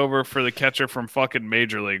take over for the catcher from fucking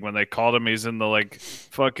Major League. When they called him, he's in the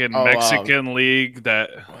fucking Mexican league that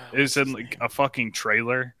is in a fucking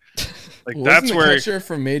trailer. Like Wasn't that's the where catcher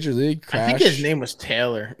from Major League Crash? I think his name was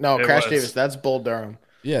Taylor. No, It Crash was. Davis. That's Bull Durham.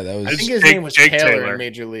 Yeah, that was. I think his Jake- name was Jake Taylor Taylor. in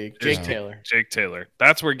Major League. Jake Yeah. Taylor. Jake Taylor.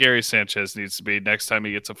 That's where Gary Sanchez needs to be next time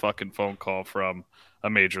he gets a fucking phone call from a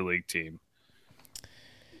major league team.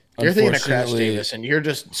 You're thinking of Crash Unfortunately, Davis, and you're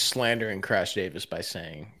just slandering Crash Davis by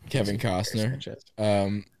saying Kevin Gary Costner. Sanchez.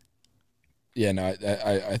 Yeah, no,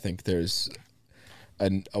 I think there's a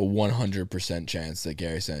 100% chance that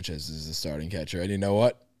Gary Sanchez is the starting catcher. And you know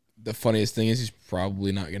what? The funniest thing is he's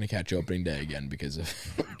probably not going to catch opening day again because of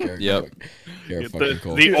Garrett, Yep. Garrett The, fucking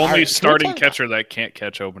Cole. the Dude, only can we starting talk about- catcher that can't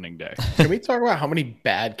catch opening day. Can we talk about how many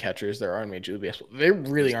bad catchers there are in Major League Baseball? There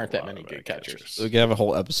really aren't that lot many of good bad catchers. We could have a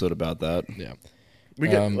whole episode about that. Yeah. We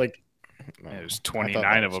get Um, like There's I thought 29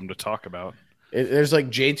 that of was- them to talk about. there's like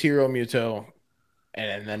JT Realmuto,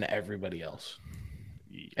 and then everybody else,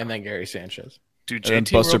 and then Gary Sanchez. Dude, And then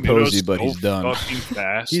JT Buster Realmuto's Posey, but so he's done. fucking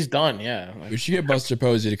fast. He's done. Yeah. Like, We should get Buster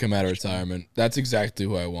Posey to come out of retirement. That's exactly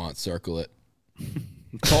who I want. Circle it.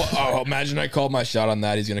 Imagine I called my shot on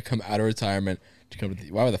that. He's going to come out of retirement to come to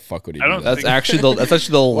the. Why the fuck would he I do don't that? That's actually the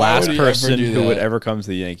Why last would he ever person do who would that? ever come to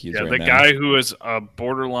the Yankees. yeah, right the now. guy who is a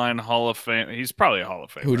borderline Hall of Fame. He's probably a Hall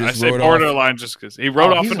of Famer. Who just I say rode off- borderline just because he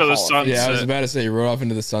rode Oh, off he's into a the Hall of sunset. Yeah, I was about to say he rode off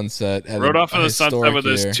into the sunset. Had Rode a off into the sunset historic with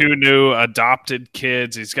his year. 2 new adopted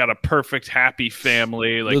kids. He's got a perfect, happy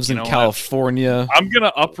family. Like lives you in know what? California. I'm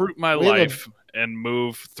gonna uproot my We have a- life and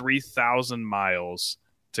move 3,000 miles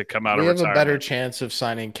to come out we of have a retirement. better chance of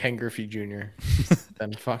signing Ken Griffey Jr.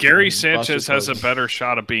 than fucking Gary Buster Sanchez has a Posey. better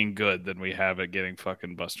shot of being good than we have at getting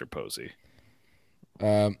fucking Buster Posey.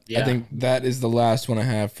 I Yeah. think that is the last one I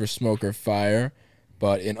have for Smoke or Fire.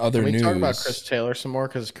 But in other Can we news, talk about Chris Taylor some more?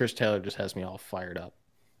 Because Chris Taylor just has me all fired up.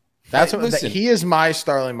 That's what listen. he is. My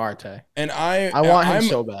Starling Marte. and I want him I'm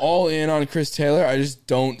so bad. all in on Chris Taylor. I just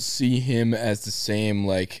don't see him as the same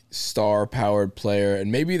like star powered player.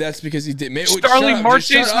 And maybe that's because he did. Maybe, Starling shut up, Marte's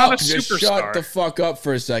just shut not a up, just superstar. Shut the fuck up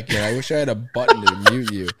for a second. I wish I had a button to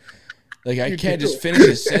mute you. Like I can't just finish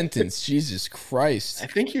a sentence. Jesus Christ. I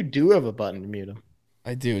think you do have a button to mute him.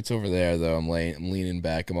 I do. It's over there though. I'm leaning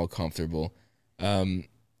back. I'm all comfortable.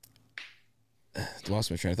 Lost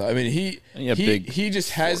my train of thought. I mean, he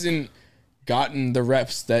just hasn't gotten the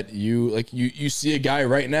reps that you see a guy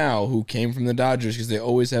right now who came from the Dodgers because they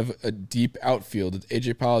always have a deep outfield with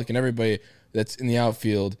AJ Pollock and everybody that's in the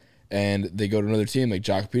outfield, and they go to another team like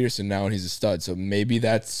Jock Peterson now and he's a stud. So maybe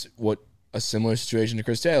that's what a similar situation to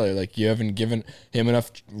Chris Taylor. Like you haven't given him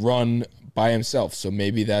enough run by himself. So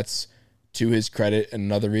maybe that's to his credit and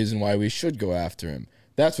another reason why we should go after him.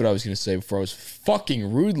 That's what I was going to say before I was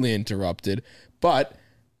fucking rudely interrupted. But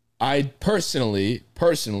I personally,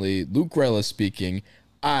 Luke Rella speaking,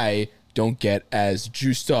 I don't get as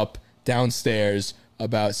juiced up downstairs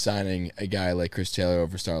about signing a guy like Chris Taylor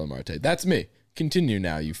over Starling Marte. That's me. Continue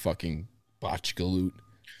now, you fucking botch-galoot.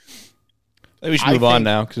 Maybe we should I move on think-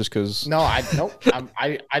 now, just because. No, I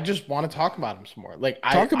just want to talk about him some more. Like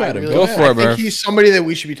Talk about him. really- Go for it, I think Murph. he's somebody that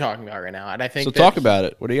we should be talking about right now. And I think So that talk about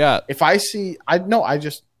it. What do you got? If I see, I You want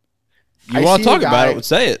see to a talk about guy- it?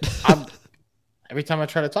 Say it. every time I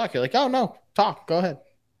try to talk, you're like, oh no, talk, go ahead.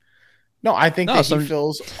 No, I think No, that so- he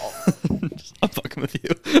fills. I'm fucking with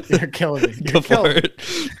you. You're killing me. You're Go for killing me. it.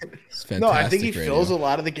 It's No, I think he fantastic fills a radio.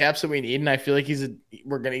 lot of the gaps that we need, and I feel like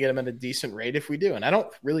we're going to get him at a decent rate if we do. And I don't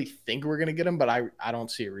really think we're going to get him, but I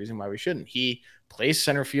don't see a reason why we shouldn't. He plays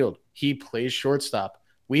center field. He plays shortstop.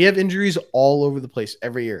 We have injuries all over the place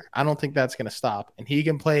every year. I don't think that's going to stop, and he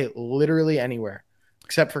can play literally anywhere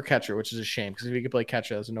except for catcher, which is a shame because if he could play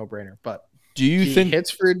catcher, that's a no-brainer. But Do you he think?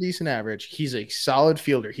 hits for a decent average. He's a solid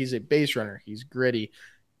fielder. He's a base runner. He's gritty.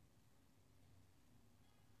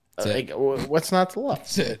 That's it. Like, what's not to love?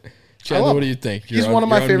 That's it. I Chandler, love what do him. you think? He's one of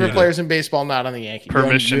my favorite players in baseball, not on the Yankees.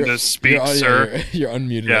 Permission to speak, sir. You're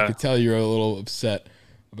unmuted. Yeah. I could tell you're a little upset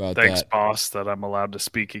about Thanks, that. boss, that I'm allowed to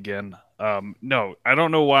speak again. No, I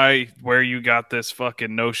don't know where you got this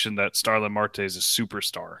fucking notion that Starling Marte is a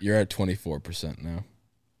superstar. You're at 24% now.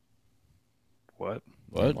 What?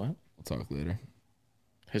 What? We'll talk later.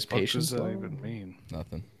 His What patience. does that though? even mean?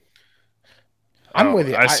 Nothing. I'm Oh, with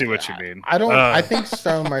you. I see what you mean. I don't. Uh, I think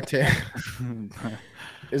Starling Marte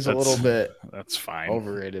is a That's- little bit That's fine.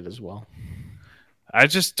 overrated as well. I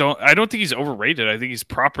don't think he's overrated. I think he's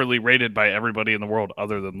properly rated by everybody in the world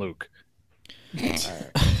other than Luke.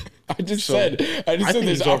 I just So, said I there's think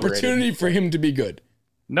he's opportunity for him to be good.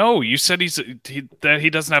 No, you said that he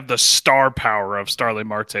doesn't have the star power of Starling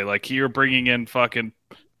Marte. Like you're bringing in fucking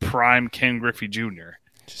prime Ken Griffey Jr.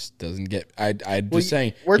 Just doesn't get. I'm Well, just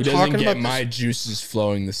saying we're he doesn't talking get about my this- juices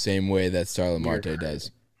flowing the same way that Starling Marte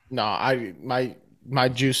does. No, my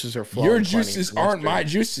juices are flowing. Your plenty juices for next aren't my year.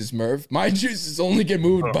 juices, Merv. My juices only get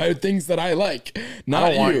moved by things that I like, I not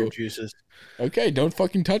don't want your you. juices. Okay, don't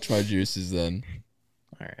fucking touch my juices then.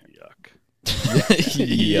 All right.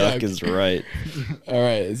 Yuck is right. All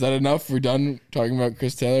right, is that enough? We're done talking about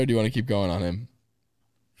Chris Taylor. Or do you want to keep going on him?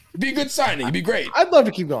 It'd be a good signing. It'd be great. I'd love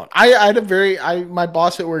to keep going. My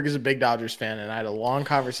boss at work is a big Dodgers fan, and I had a long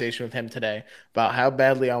conversation with him today about how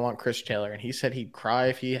badly I want Chris Taylor, and he said he'd cry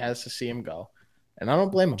if he has to see him go, and I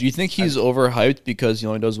don't blame him. Do you think he's overhyped because he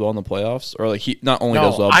only does well in the playoffs, or like he not only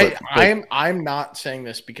does well? But I'm not saying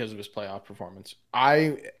this because of his playoff performance.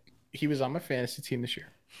 He was on my fantasy team this year.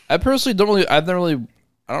 I personally I don't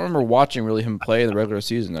remember watching really him play in the regular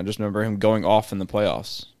season. I just remember him going off in the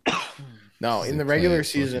playoffs. No, in the regular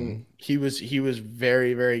season, he was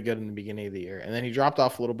very, very good in the beginning of the year, and then he dropped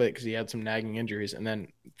off a little bit because he had some nagging injuries, and then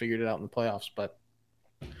figured it out in the playoffs. But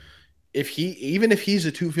even if he's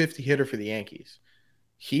a 250 hitter for the Yankees,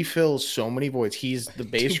 he fills so many voids. He's the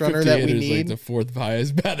base runner that we need. Like the fourth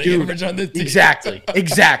highest batting average on the team.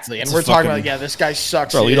 Exactly. And we're talking about this guy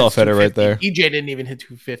sucks. Bro, leadoff hitter right there. EJ didn't even hit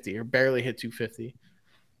 250 or barely hit 250.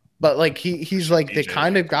 But like he's like the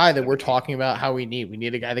kind of guy that we're talking about how we need. We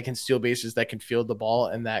need a guy that can steal bases, that can field the ball,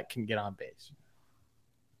 and that can get on base.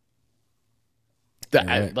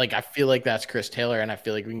 I feel like that's Chris Taylor, and I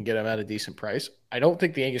feel like we can get him at a decent price. I don't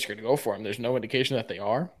think the Yankees are going to go for him. There's no indication that they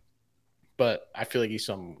are, but I feel like he's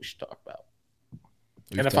someone we should talk about.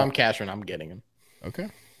 If I'm Cashman, I'm getting him. Okay.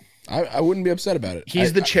 I wouldn't be upset about it.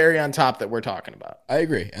 He's the cherry on top that we're talking about. I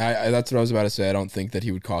agree. That's what I was about to say. I don't think that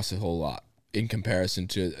he would cost a whole lot in comparison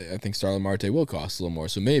to, I think Starlin Marte will cost a little more.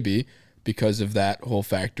 So maybe because of that whole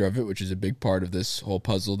factor of it, which is a big part of this whole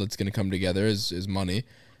puzzle that's going to come together is money.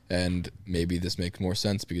 And maybe this makes more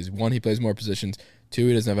sense because, one, he plays more positions. Two,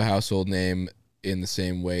 he doesn't have a household name in the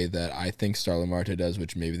same way that I think Starlin Marte does,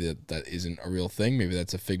 which maybe that isn't a real thing. Maybe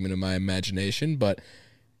that's a figment of my imagination. But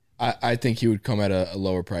I think he would come at a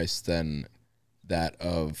lower price than that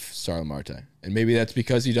of Starlin Marte. And maybe that's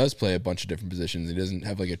because he does play a bunch of different positions. He doesn't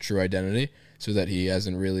have like a true identity, so that he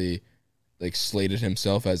hasn't really like slated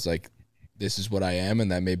himself as like, this is what I am,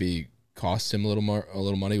 and that maybe costs him a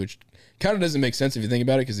little money, which kind of doesn't make sense if you think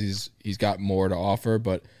about it, because he's got more to offer.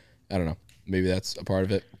 But I don't know, maybe that's a part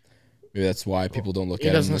of it. Maybe that's why people don't look at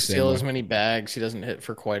him. He doesn't steal as many bags. He doesn't hit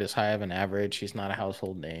for quite as high of an average. He's not a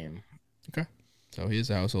household name. Okay, so he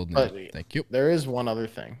is a household name. But thank you. There is one other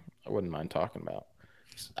thing I wouldn't mind talking about.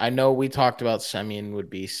 I know we talked about Semien would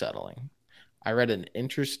be settling. I read an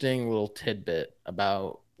interesting little tidbit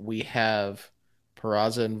about we have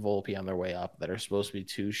Peraza and Volpe on their way up that are supposed to be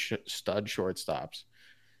two stud shortstops.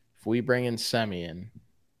 If we bring in Semien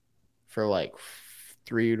for like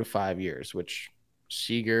 3 to 5 years, which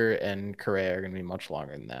Seager and Correa are going to be much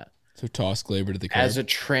longer than that. So toss Glaber to the curb. As a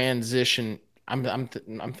transition, I'm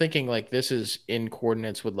thinking like this is in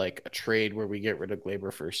coordinates with like a trade where we get rid of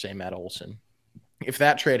Glaber for, say, Matt Olson. If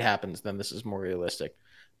that trade happens, then this is more realistic.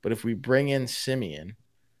 But if we bring in Semien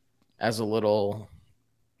as a little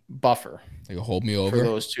buffer, like a hold me over for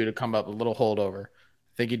those two to come up, a little holdover,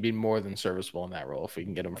 I think he'd be more than serviceable in that role if we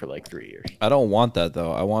can get him for like 3 years. I don't want that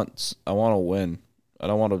though. I want to win. I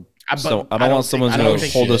don't want to. I don't want someone's going to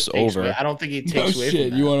hold us over. I don't think he takes away from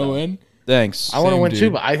that. You want to win? Thanks. I want to win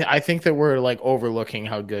too, but I think that we're like overlooking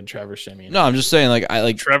how good Trevor Semien is. No, I'm just saying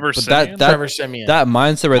like Trevor Semien. Trevor Semien. That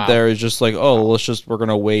mindset right there is just like, oh, we're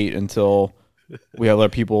gonna wait until we have other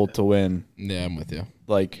people to win. Yeah, I'm with you.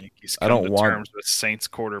 Like He's I don't want terms with Saints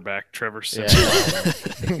quarterback Trevor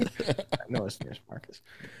Semien. Yeah. I know his name's Marcus.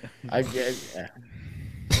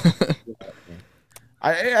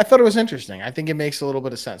 I thought it was interesting. I think it makes a little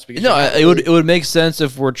bit of sense because it would make sense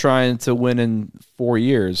if we're trying to win in 4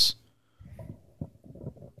 years.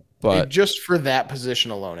 But just for that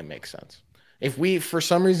position alone, it makes sense. If we, for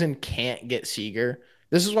some reason, can't get Seager,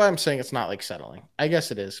 this is why I'm saying it's not like settling. I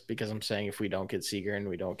guess it is because I'm saying if we don't get Seager and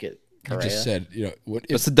we don't get Correa. You just said,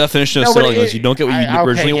 what's the definition of settling? Is you don't get what you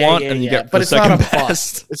originally want and you get the second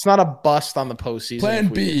best. It's not a bust on the postseason. Plan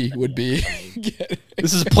B would be.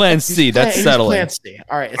 This is Plan C. That's settling. Plan C.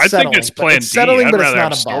 All right, I think it's Plan D. Settling, I'd but it's rather not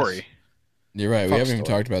have a Story. bust. You're right. We haven't even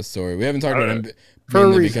talked about Story. We haven't talked about him for a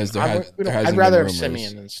reason. Because there hasn't I'd rather have been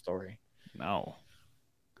rumors. Semien than Story. No.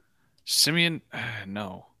 Semien,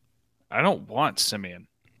 no. I don't want Semien.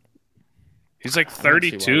 He's like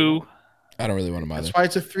 32. I don't really want him either. That's why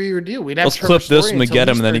it's a 3-year deal. We'd have Let's clip this one to get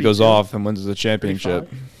him, and then he goes off and wins the championship.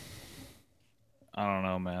 35. I don't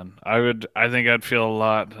know, man. I think I'd feel a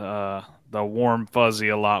lot the warm fuzzy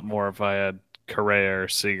a lot more if I had Correa or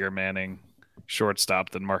Seager Manning shortstop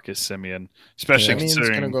than Marcus Semien, especially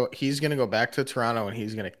considering he's gonna go back to Toronto and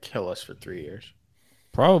he's gonna kill us for 3 years.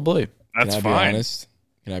 Probably. That's Can I fine. be honest?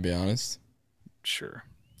 Can I be honest? Sure.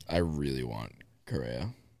 I really want Correa.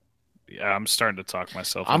 Yeah, I'm starting to talk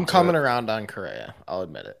myself. I'm into coming it. around on Correa. I'll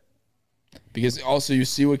admit it. Because also you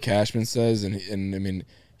see what Cashman says, and I mean,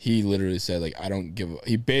 he literally said, like,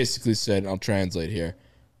 he basically said, I'll translate here,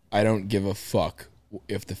 I don't give a fuck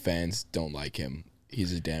if the fans don't like him.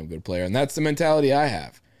 He's a damn good player. And that's the mentality I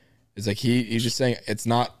have. It's like he's just saying that's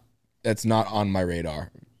not on my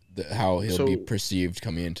radar, how he'll be perceived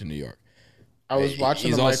coming into New York. I was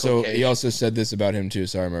watching He also said this about him too,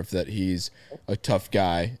 sorry Murph, that he's a tough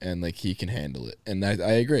guy and like he can handle it. And I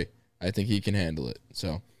agree. I think he can handle it.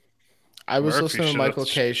 So I was Murphy listening to should Michael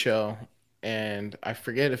have- K show, and I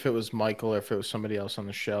forget if it was Michael or if it was somebody else on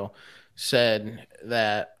the show, said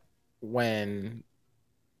that when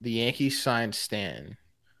the Yankees signed Stan,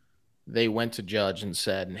 they went to Judge and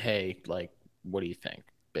said, hey, like, what do you think?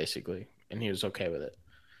 Basically. And he was okay with it.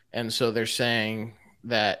 And so they're saying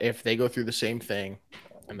that if they go through the same thing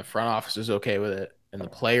and the front office is okay with it and the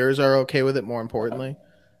players are okay with it, more importantly,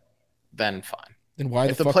 then fine. then why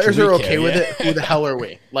If the the fuck players do we are okay care? with Yeah. it, who the hell are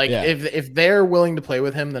we? Like, Yeah. if they're willing to play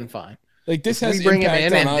with him, then fine. Like this If has we bring him impact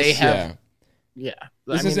in on and us. they have- yeah. Yeah.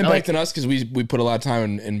 This has impact on us because we put a lot of time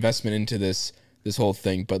and investment into this whole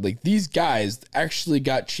thing. But like these guys actually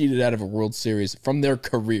got cheated out of a World Series from their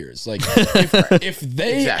careers. Like if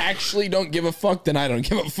they actually don't give a fuck, then I don't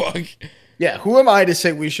give a fuck. Yeah, who am I to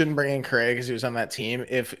say we shouldn't bring in Craig because he was on that team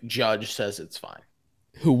if Judge says it's fine?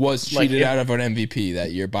 Who was cheated if- out of an MVP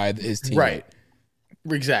that year by his team? Right.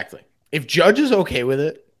 Exactly. If Judge is okay with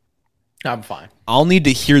it, I'm fine. I'll need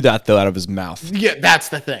to hear that though out of his mouth. Yeah, that's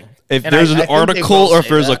the thing. If And there's I an think they article will or if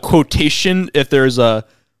say there's a that. quotation, if there's a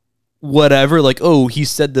whatever, like, oh, he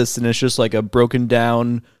said this and it's just like a broken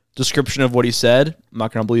down description of what he said, I'm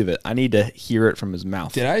not gonna believe it. I need to hear it from his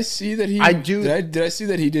mouth. Did I see that he? I do- Did I see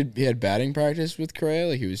that he had batting practice with Correa?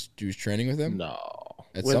 Like he was training with him. No.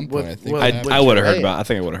 At some point, I think I, with I would have heard Correa. about. I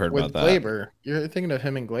think I would have heard With about that. Glaber. You're thinking of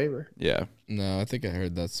him and Glaber. Yeah. No, I think I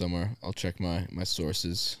heard that somewhere. I'll check my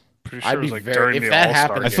sources. Pretty I'd sure it was be like very- during if the that All-Star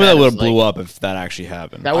happened- I game. feel that That would is have blew like- up if that actually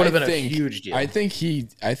happened. That would have I been think- a huge deal. I think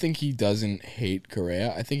he doesn't hate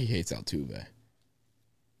Correa. I think he hates Altuve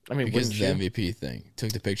I mean, because of wouldn't the you? MVP thing.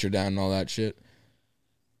 Took the picture down and all that shit.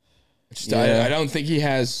 Yeah. I don't think he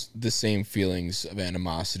has the same feelings of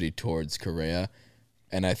animosity towards Correa,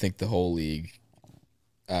 and I think the whole league,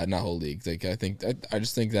 not whole league. Like I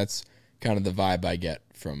just think that's kind of the vibe I get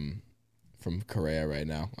from Correa right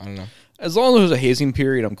now. I don't know. As long as there's a hazing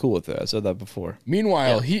period, I'm cool with it. I said that before.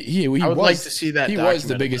 Meanwhile, he I would was, like to see that he was the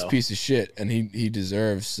documented, biggest though. piece of shit, and he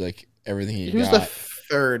deserves like everything he He was got. the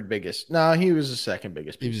third biggest. No, he was the second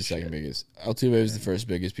biggest. He was the piece of second shit. biggest. Altuve was the first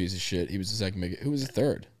biggest piece of shit. He was the second biggest. Who was the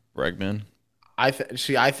third? Bregman. I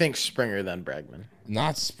think Springer then Bregman.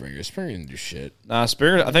 Not Springer. Springer didn't do shit. Nah,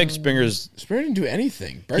 Springer. I think Springer's. Springer didn't do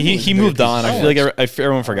anything. Bregman He was he the bigger moved piece of on. I shit. feel like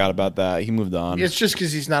everyone forgot about that. He moved on. It's just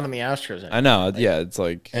because he's not on the Astros anymore. I know. Yeah, it's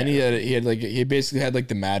like. And he basically had like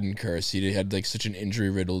the Madden curse. He had like such an injury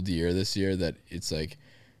riddled year this year that it's like,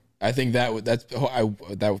 I think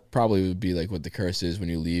that probably would be like what the curse is when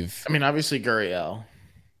you leave. I mean, obviously Gurriel.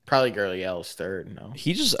 Probably Gurriel's third. No. I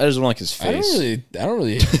just don't like his I face. don't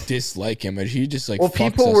really dislike him, but he just like Well,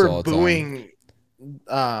 fucks people us were all the time. booing.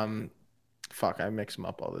 Fuck, I mix him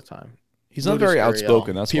up all the time. He's not Lucas very Gurriel.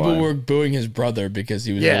 outspoken. That's People why. were booing his brother because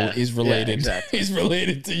he was he's related. Yeah, exactly. He's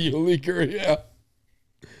related to Yuli Gurriel.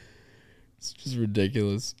 It's just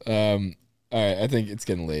ridiculous. All right, I think it's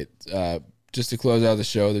getting late. Just to close out the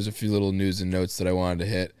show, there's a few little news and notes that I wanted to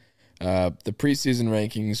hit. The preseason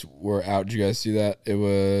rankings were out. Did you guys see that? It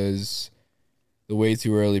was the way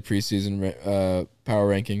too early preseason power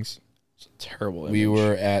rankings. Terrible. We image.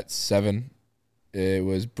 were at 7. It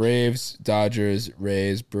was Braves, Dodgers,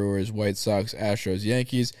 Rays, Brewers, White Sox, Astros,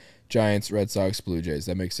 Yankees, Giants, Red Sox, Blue Jays.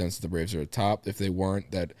 That makes sense that the Braves are at top. If they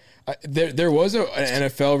weren't, there was an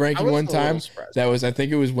NFL ranking was one a little time surprised. that was, I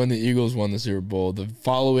think it was when the Eagles won the Super Bowl. The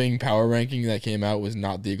following power ranking that came out was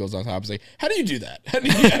not the Eagles on top. It's like, how do you do that?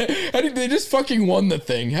 How did they just fucking won the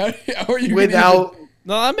thing? How are you gonna Without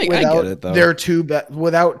No, I get it though. their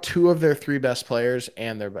without two of their three best players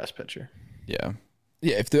and their best pitcher. Yeah.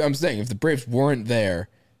 Yeah, I'm saying if the Braves weren't there,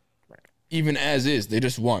 even as is, they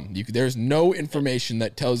just won. There's no information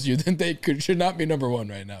that tells you that they should not be number one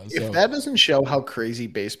right now. So If that doesn't show how crazy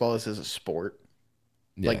baseball is as a sport,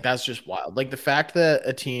 like that's just wild. Like the fact that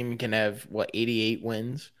a team can have 88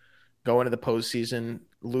 wins, go into the postseason,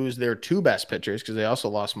 lose their two best pitchers because they also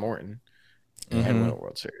lost Morton, and win a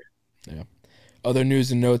World Series. yeah. Other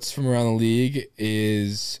news and notes from around the league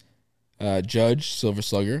is Judge, Silver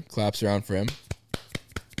Slugger, claps around for him.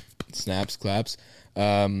 Snaps, claps.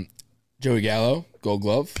 Joey Gallo, Gold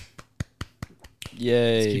Glove.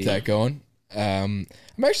 Yay. Let's keep that going. I'm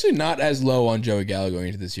actually not as low on Joey Gallo going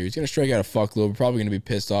into this year. He's going to strike out a fuckload. We're probably going to be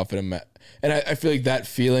pissed off at him. And I feel like that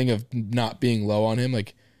feeling of not being low on him,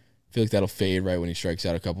 like, I feel like that'll fade right when he strikes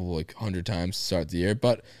out a couple, like, 100 times to start the year.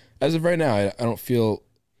 But as of right now, I don't feel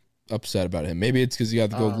upset about him. Maybe it's because he got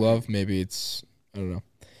the gold glove. Maybe it's, I don't know.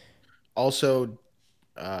 Also,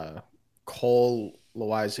 Cole,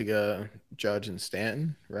 Loaizaga, Judge, and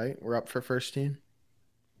Stanton, right? We're up for first team.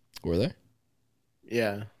 Were they?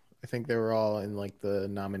 Yeah. I think they were all in like the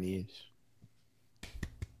nominees.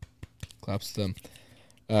 Claps to them.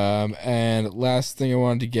 And last thing I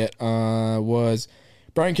wanted to get was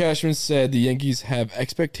Brian Cashman said the Yankees have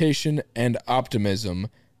expectation and optimism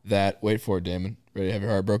that, wait for it, Damon, ready to have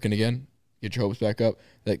your heart broken again? Get your hopes back up.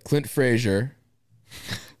 That Clint Frazier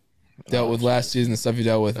dealt with last season, the stuff he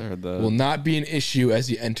dealt with, will not be an issue as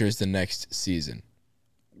he enters the next season.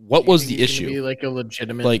 What was the issue? Be like a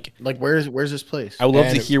legitimate, like where's this place? I would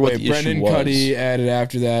love to hear what the Brendan issue was. Cuddy added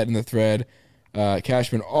after that in the thread.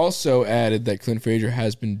 Cashman also added that Clint Frazier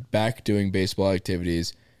has been back doing baseball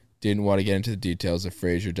activities. Didn't want to get into the details of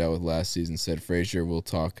Frazier dealt with last season. Said Frazier will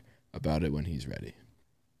talk about it when he's ready.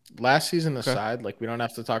 Last season aside, like we don't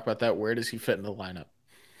have to talk about that. Where does he fit in the lineup?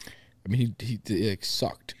 I mean, he like,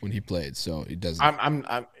 sucked when he played, so he doesn't. I'm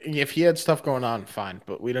if he had stuff going on, fine,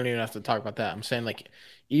 but we don't even have to talk about that. I'm saying like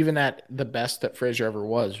even at the best that Frazier ever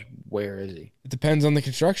was, where is he? It depends on the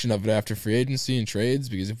construction of it after free agency and trades,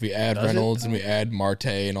 because if we add Reynolds and we add Marte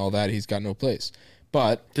and all that, he's got no place.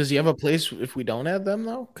 But does he have a place if we don't add them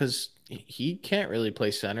though? Because he can't really play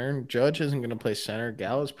center. Judge isn't going to play center.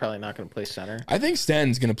 Gallo's probably not going to play center. I think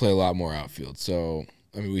Stanton's going to play a lot more outfield. So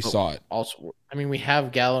I mean, we saw it. Also, I mean, we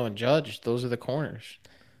have Gallo and Judge. Those are the corners.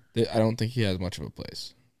 I don't think he has much of a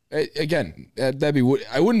place. Again, that'd be.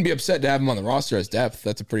 I wouldn't be upset to have him on the roster as depth.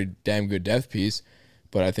 That's a pretty damn good depth piece.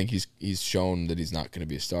 But I think he's shown that he's not going to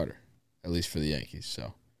be a starter, at least for the Yankees.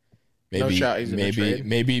 So maybe No shot he's in a trade.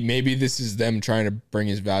 maybe this is them trying to bring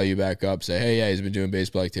his value back up. Say, hey, yeah, he's been doing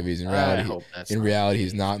baseball activities. In reality,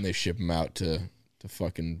 he's not, and they ship him out to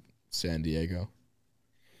fucking San Diego.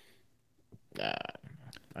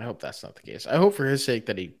 I hope that's not the case. I hope for his sake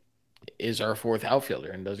that he is our fourth outfielder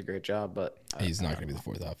and does a great job, but he's not going to be the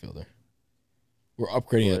fourth outfielder. We're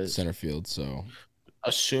upgrading at center field, so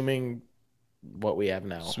assuming what we have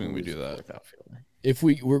now, assuming we do that. If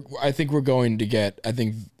I think we're going to get. I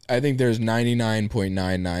think there's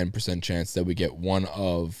 99.99% chance that we get one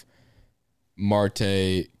of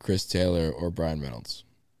Marte, Chris Taylor, or Brian Reynolds.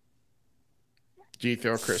 Do you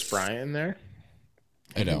throw Chris Bryant in there?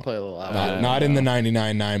 I don't. Play a little not in the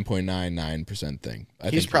 99.99% thing.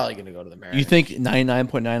 He's probably going to go to the Mariners. You think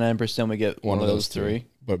 99.99% we get one of those three?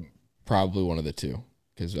 But probably one of the two,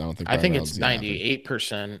 because I don't think. I think it's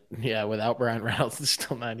 98%. Yeah, without Brian Reynolds, it's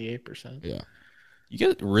still 98%. Yeah. You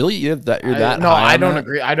get really? You're that no, high? I don't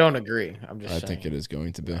agree. I don't agree. I'm just. I saying. think it is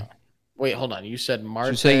going to be. Wait, hold on. You said Marte.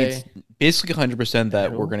 You're saying it's basically 100%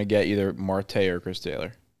 that we're going to get either Marte or Chris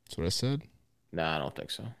Taylor. That's what I said. No, I don't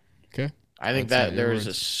think so. Okay. I think that there is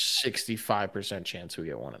a 65% chance we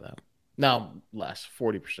get one of them. No, less,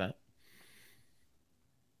 40%.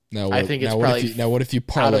 Now, I think it's probably. What if you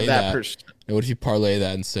parlay that? Now, what if you parlay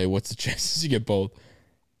that and say, what's the chances you get both?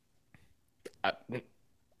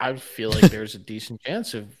 I feel like there's a decent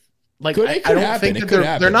chance of. Like, I don't happen. think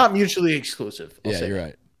that they're not mutually exclusive. You're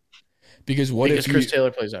right. Because if Chris Taylor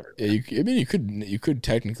plays everything? Yeah, you could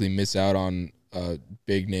technically miss out on a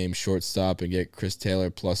big name shortstop and get Chris Taylor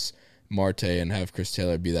plus Marte and have Chris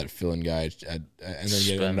Taylor be that fill-in guy, and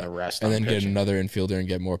then get another infielder and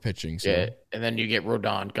get more pitching. So. Yeah, and then you get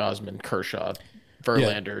Rodon, Gosman, Kershaw,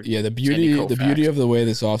 Verlander. Yeah, the beauty of the way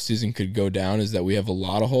this offseason could go down is that we have a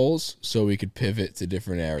lot of holes, so we could pivot to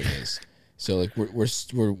different areas. So like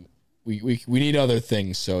we need other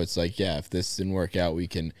things. So it's like, yeah, if this didn't work out, we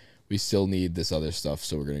still need this other stuff.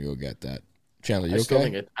 So we're gonna go get that. Chandler, you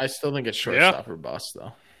okay? I still think it's shortstop or bust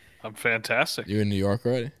though. I'm fantastic. You in New York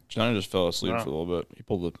already? Johnny just fell asleep for a little bit. He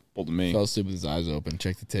pulled a me. Fell asleep with his eyes open.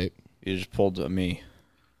 Check the tape. He just pulled a me.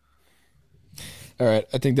 All right,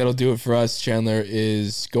 I think that'll do it for us. Chandler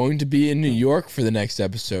is going to be in New York for the next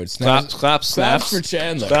episode. Claps for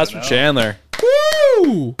Chandler. Claps for Chandler.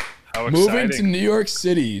 Woo! How exciting. Moving to New York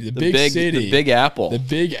City, the big city, the Big Apple. the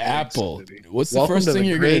Big Apple. What's Welcome the first to thing the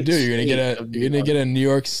you're gonna great do? You're gonna get a New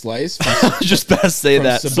York slice. Just best say From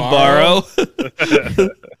that. Sbarro.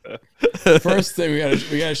 Sbarro. First thing we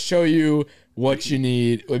gotta show you what you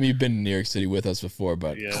need. I mean, you've been in New York City with us before,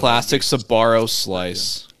 but Classic Sbarro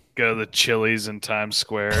slice. Go to the Chili's in Times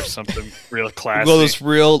Square or something real classy. Go to this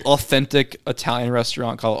real authentic Italian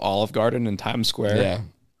restaurant called Olive Garden in Times Square. yeah,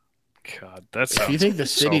 God, that sounds If you think the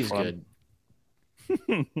city's so fun. good,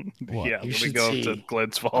 Yeah, You let me should go see to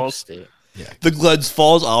Glens Falls. Upstate. The Glens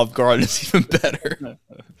Falls Olive Garden is even better.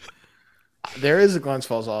 There is a Glens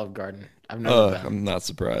Falls Olive Garden. I've never been. I'm not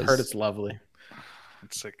surprised. Heard it's lovely.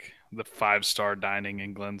 It's like the 5-star dining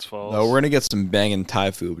in Glens Falls. No, we're gonna get some banging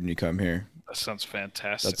Thai food when you come here. That sounds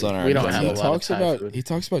fantastic. That's on our We don't agenda. have a lot of Thai food. He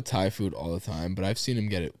talks about Thai food all the time, but I've seen him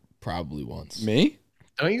get it probably once. Me?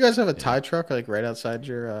 Don't you guys have a Thai truck like right outside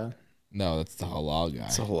your? No, that's the halal guy.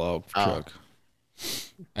 It's a halal Oh. truck.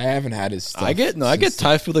 I haven't had his stuff. I get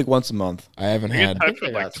Thai food like once a month. I haven't I get had. Thai I think food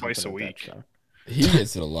they like got twice a something like week. that, so. He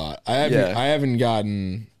gets it a lot. I haven't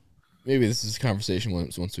gotten. Maybe this is a conversation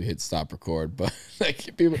once we hit stop record. But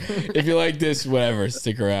like, people, if you like this, whatever,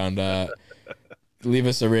 stick around. Leave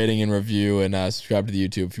us a rating and review, and subscribe to the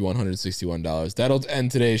YouTube if you want $161. That'll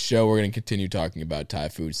end today's show. We're going to continue talking about Thai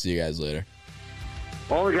food. See you guys later.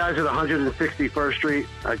 All the guys at 161st Street,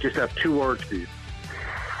 I just have 2 words for you.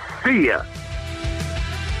 See ya.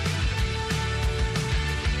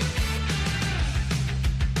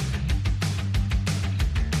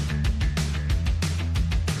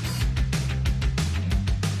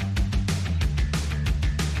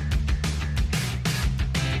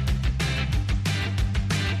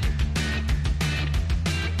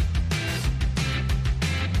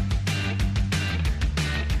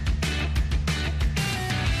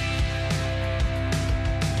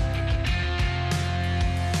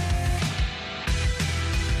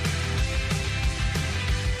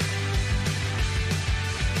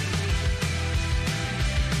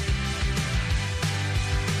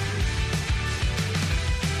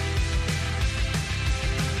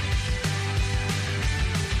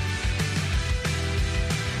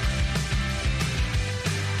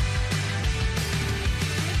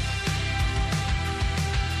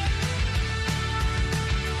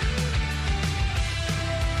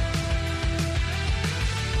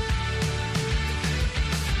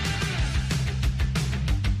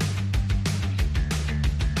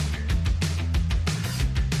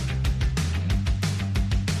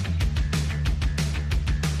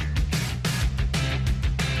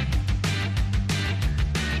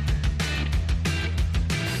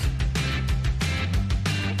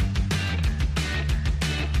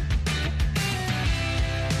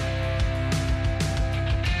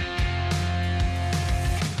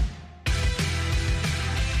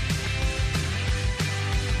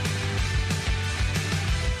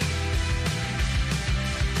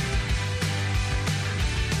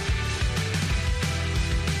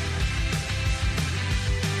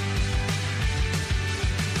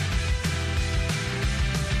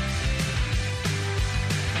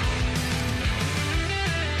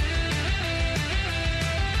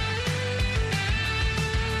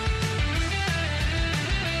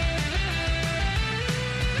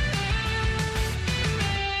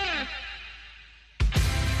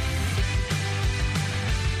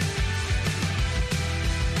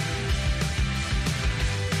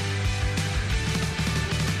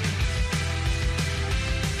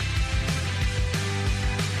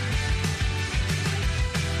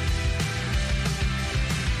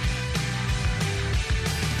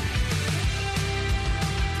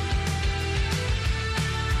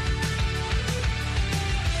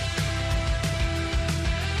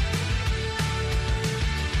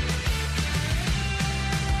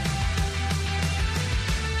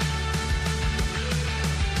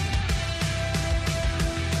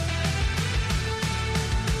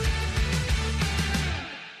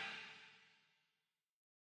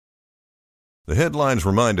 The headlines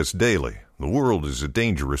remind us daily, the world is a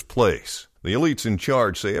dangerous place. The elites in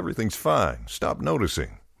charge say everything's fine, stop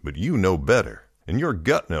noticing. But you know better. And your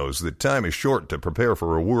gut knows that time is short to prepare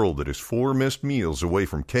for a world that is 4 missed meals away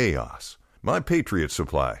from chaos. My Patriot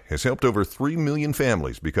Supply has helped over 3 million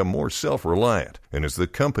families become more self-reliant and is the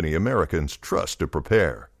company Americans trust to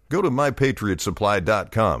prepare. Go to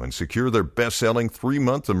MyPatriotSupply.com and secure their best-selling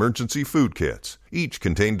 3-month emergency food kits. Each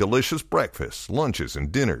contain delicious breakfasts, lunches,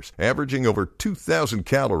 and dinners, averaging over 2,000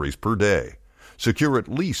 calories per day. Secure at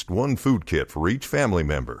least 1 food kit for each family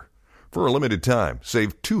member. For a limited time,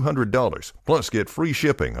 save $200, plus get free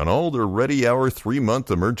shipping on all their Ready Hour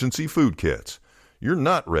 3-month emergency food kits. You're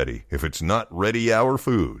not ready if it's not Ready Hour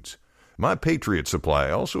Foods. My Patriot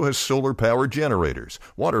Supply also has solar-powered generators,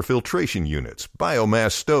 water filtration units,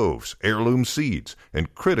 biomass stoves, heirloom seeds,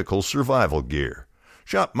 and critical survival gear.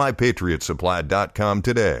 Shop MyPatriotSupply.com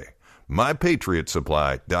today.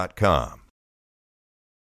 MyPatriotSupply.com.